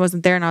motivation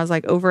wasn't there and I was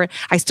like over it,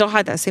 I still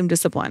had that same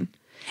discipline.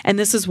 And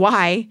this is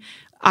why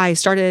I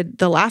started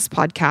the last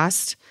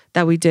podcast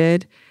that we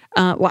did.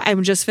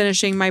 I'm just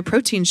finishing my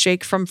protein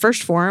shake from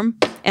First Form,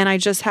 and I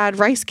just had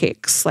rice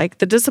cakes. Like,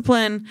 the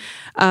discipline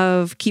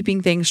of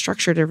keeping things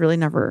structured, it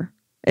never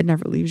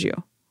leaves you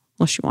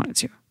unless you want it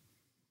to.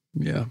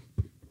 Yeah.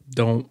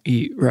 Don't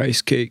eat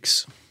rice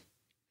cakes.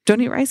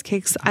 Don't eat rice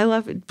cakes. I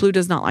love it. Blue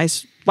does not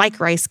like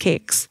rice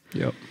cakes.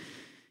 Yep.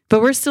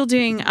 But we're still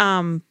doing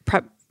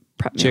prep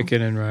meal.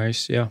 Chicken and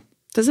rice. Yeah.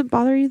 Does it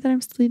bother you that I'm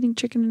still eating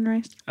chicken and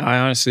rice? I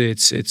honestly,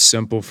 it's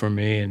simple for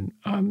me, and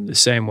I'm the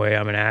same way.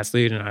 I'm an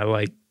athlete, and I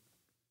like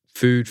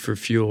food for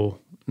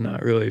fuel,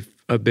 not really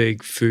a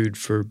big food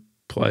for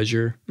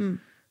pleasure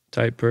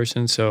type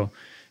person. So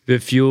if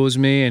it fuels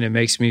me and it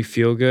makes me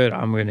feel good,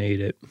 I'm going to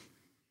eat it.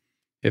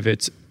 If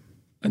it's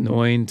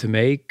annoying to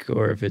make,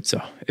 or if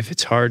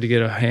it's hard to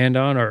get a hand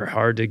on or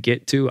hard to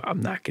get to, I'm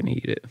not going to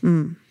eat it.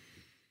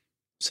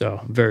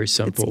 So very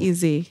simple. It's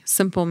easy.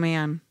 Simple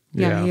man.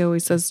 Yeah. He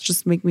always says,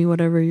 just make me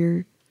whatever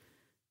you're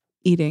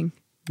eating.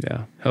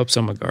 Yeah. Helps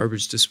on my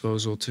garbage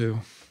disposal too.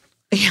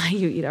 Yeah.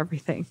 You eat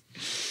everything.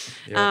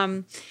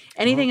 Yep.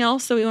 Anything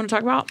else that we want to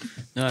talk about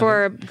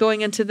for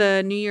going into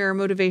the new year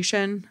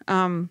motivation?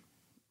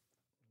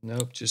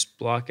 Nope. Just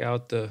block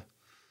out the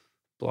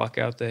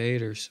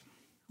haters.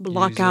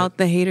 Block out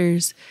the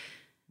haters.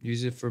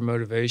 Use it for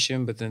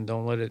motivation, but then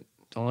don't let it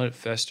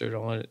fester.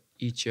 Don't let it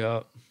eat you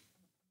up.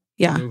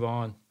 Yeah. Move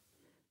on.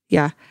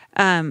 Yeah.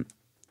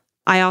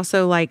 I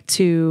also like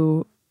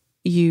to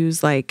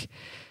use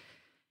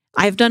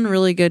I've done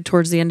really good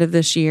towards the end of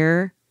this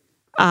year,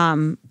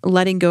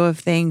 letting go of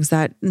things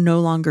that no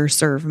longer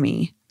serve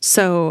me.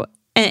 So,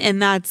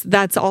 and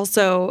that's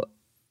also,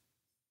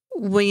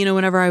 well,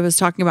 whenever I was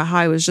talking about how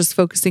I was just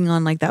focusing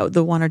on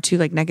the one or two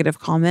negative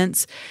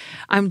comments,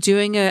 I'm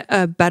doing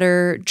a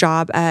better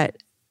job at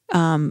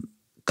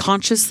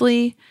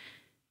consciously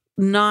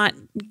not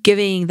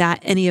giving that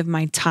any of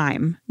my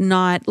time,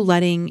 not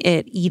letting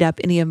it eat up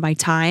any of my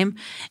time,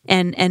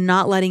 and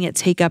not letting it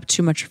take up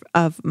too much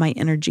of my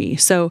energy.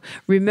 So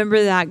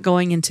remember that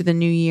going into the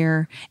new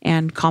year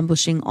and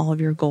accomplishing all of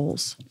your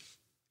goals.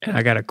 And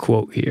I got a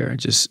quote here. I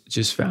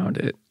just found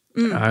it.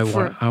 I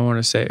want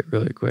to say it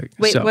really quick.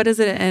 Wait, what is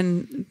it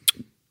in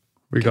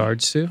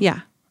regards to? Yeah.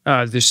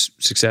 There's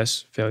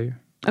success, failure.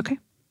 Okay.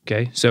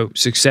 So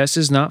success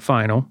is not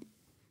final.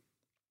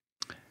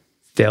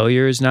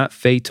 Failure is not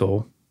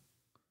fatal.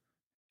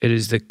 It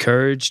is the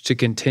courage to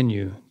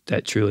continue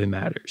that truly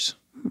matters.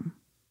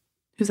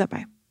 Who's that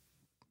by?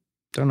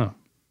 Don't know.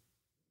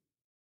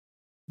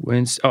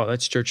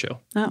 That's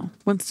Churchill. Oh,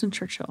 Winston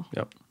Churchill.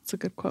 Yep. It's a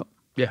good quote.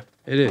 Yeah,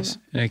 it is.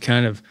 And it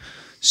kind of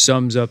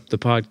sums up the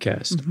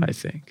podcast, I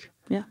think.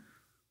 Yeah.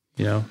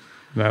 No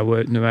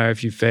matter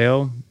if you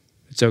fail,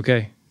 it's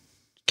okay.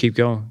 Keep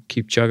going.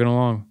 Keep chugging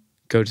along.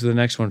 Go to the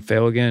next one.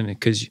 Fail again,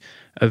 because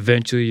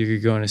eventually you're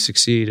going to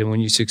succeed. And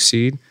when you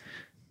succeed,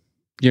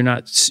 you're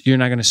not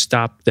going to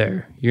stop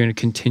there. You're going to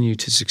continue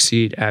to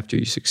succeed after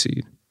you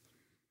succeed.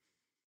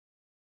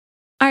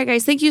 All right,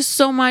 guys, thank you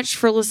so much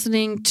for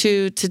listening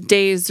to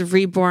today's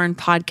Reborn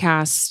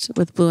podcast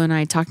with Blue and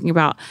I, talking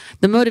about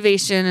the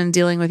motivation and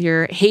dealing with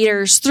your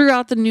haters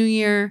throughout the new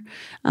year.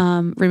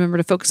 Remember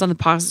to focus on the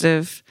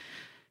positive,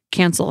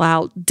 cancel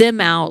out,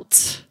 dim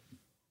out,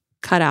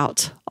 cut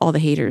out all the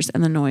haters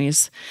and the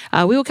noise.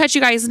 We will catch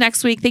you guys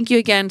next week. Thank you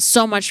again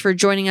so much for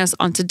joining us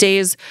on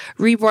today's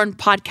Reborn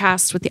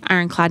podcast with the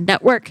Ironclad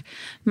Network.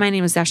 My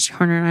name is Ashley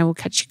Horner, and I will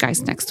catch you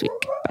guys next week.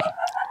 Bye.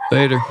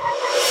 Later.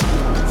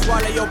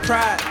 Swallow your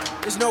pride,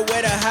 there's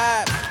nowhere to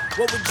hide.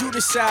 What would you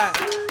decide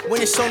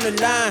when it's on the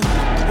line?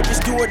 If it's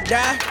do or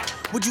die,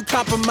 would you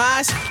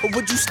compromise? Or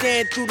would you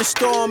stand through the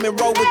storm and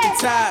roll with the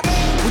tide?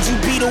 Would you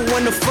be the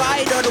one to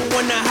fight or the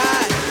one to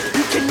hide?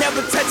 You can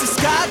never touch the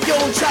sky if you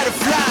don't try to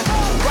fly.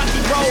 Rocky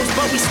roads,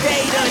 but we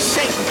stayed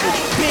unshakable.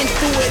 Been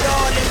through it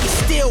all and we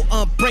still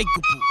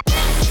unbreakable.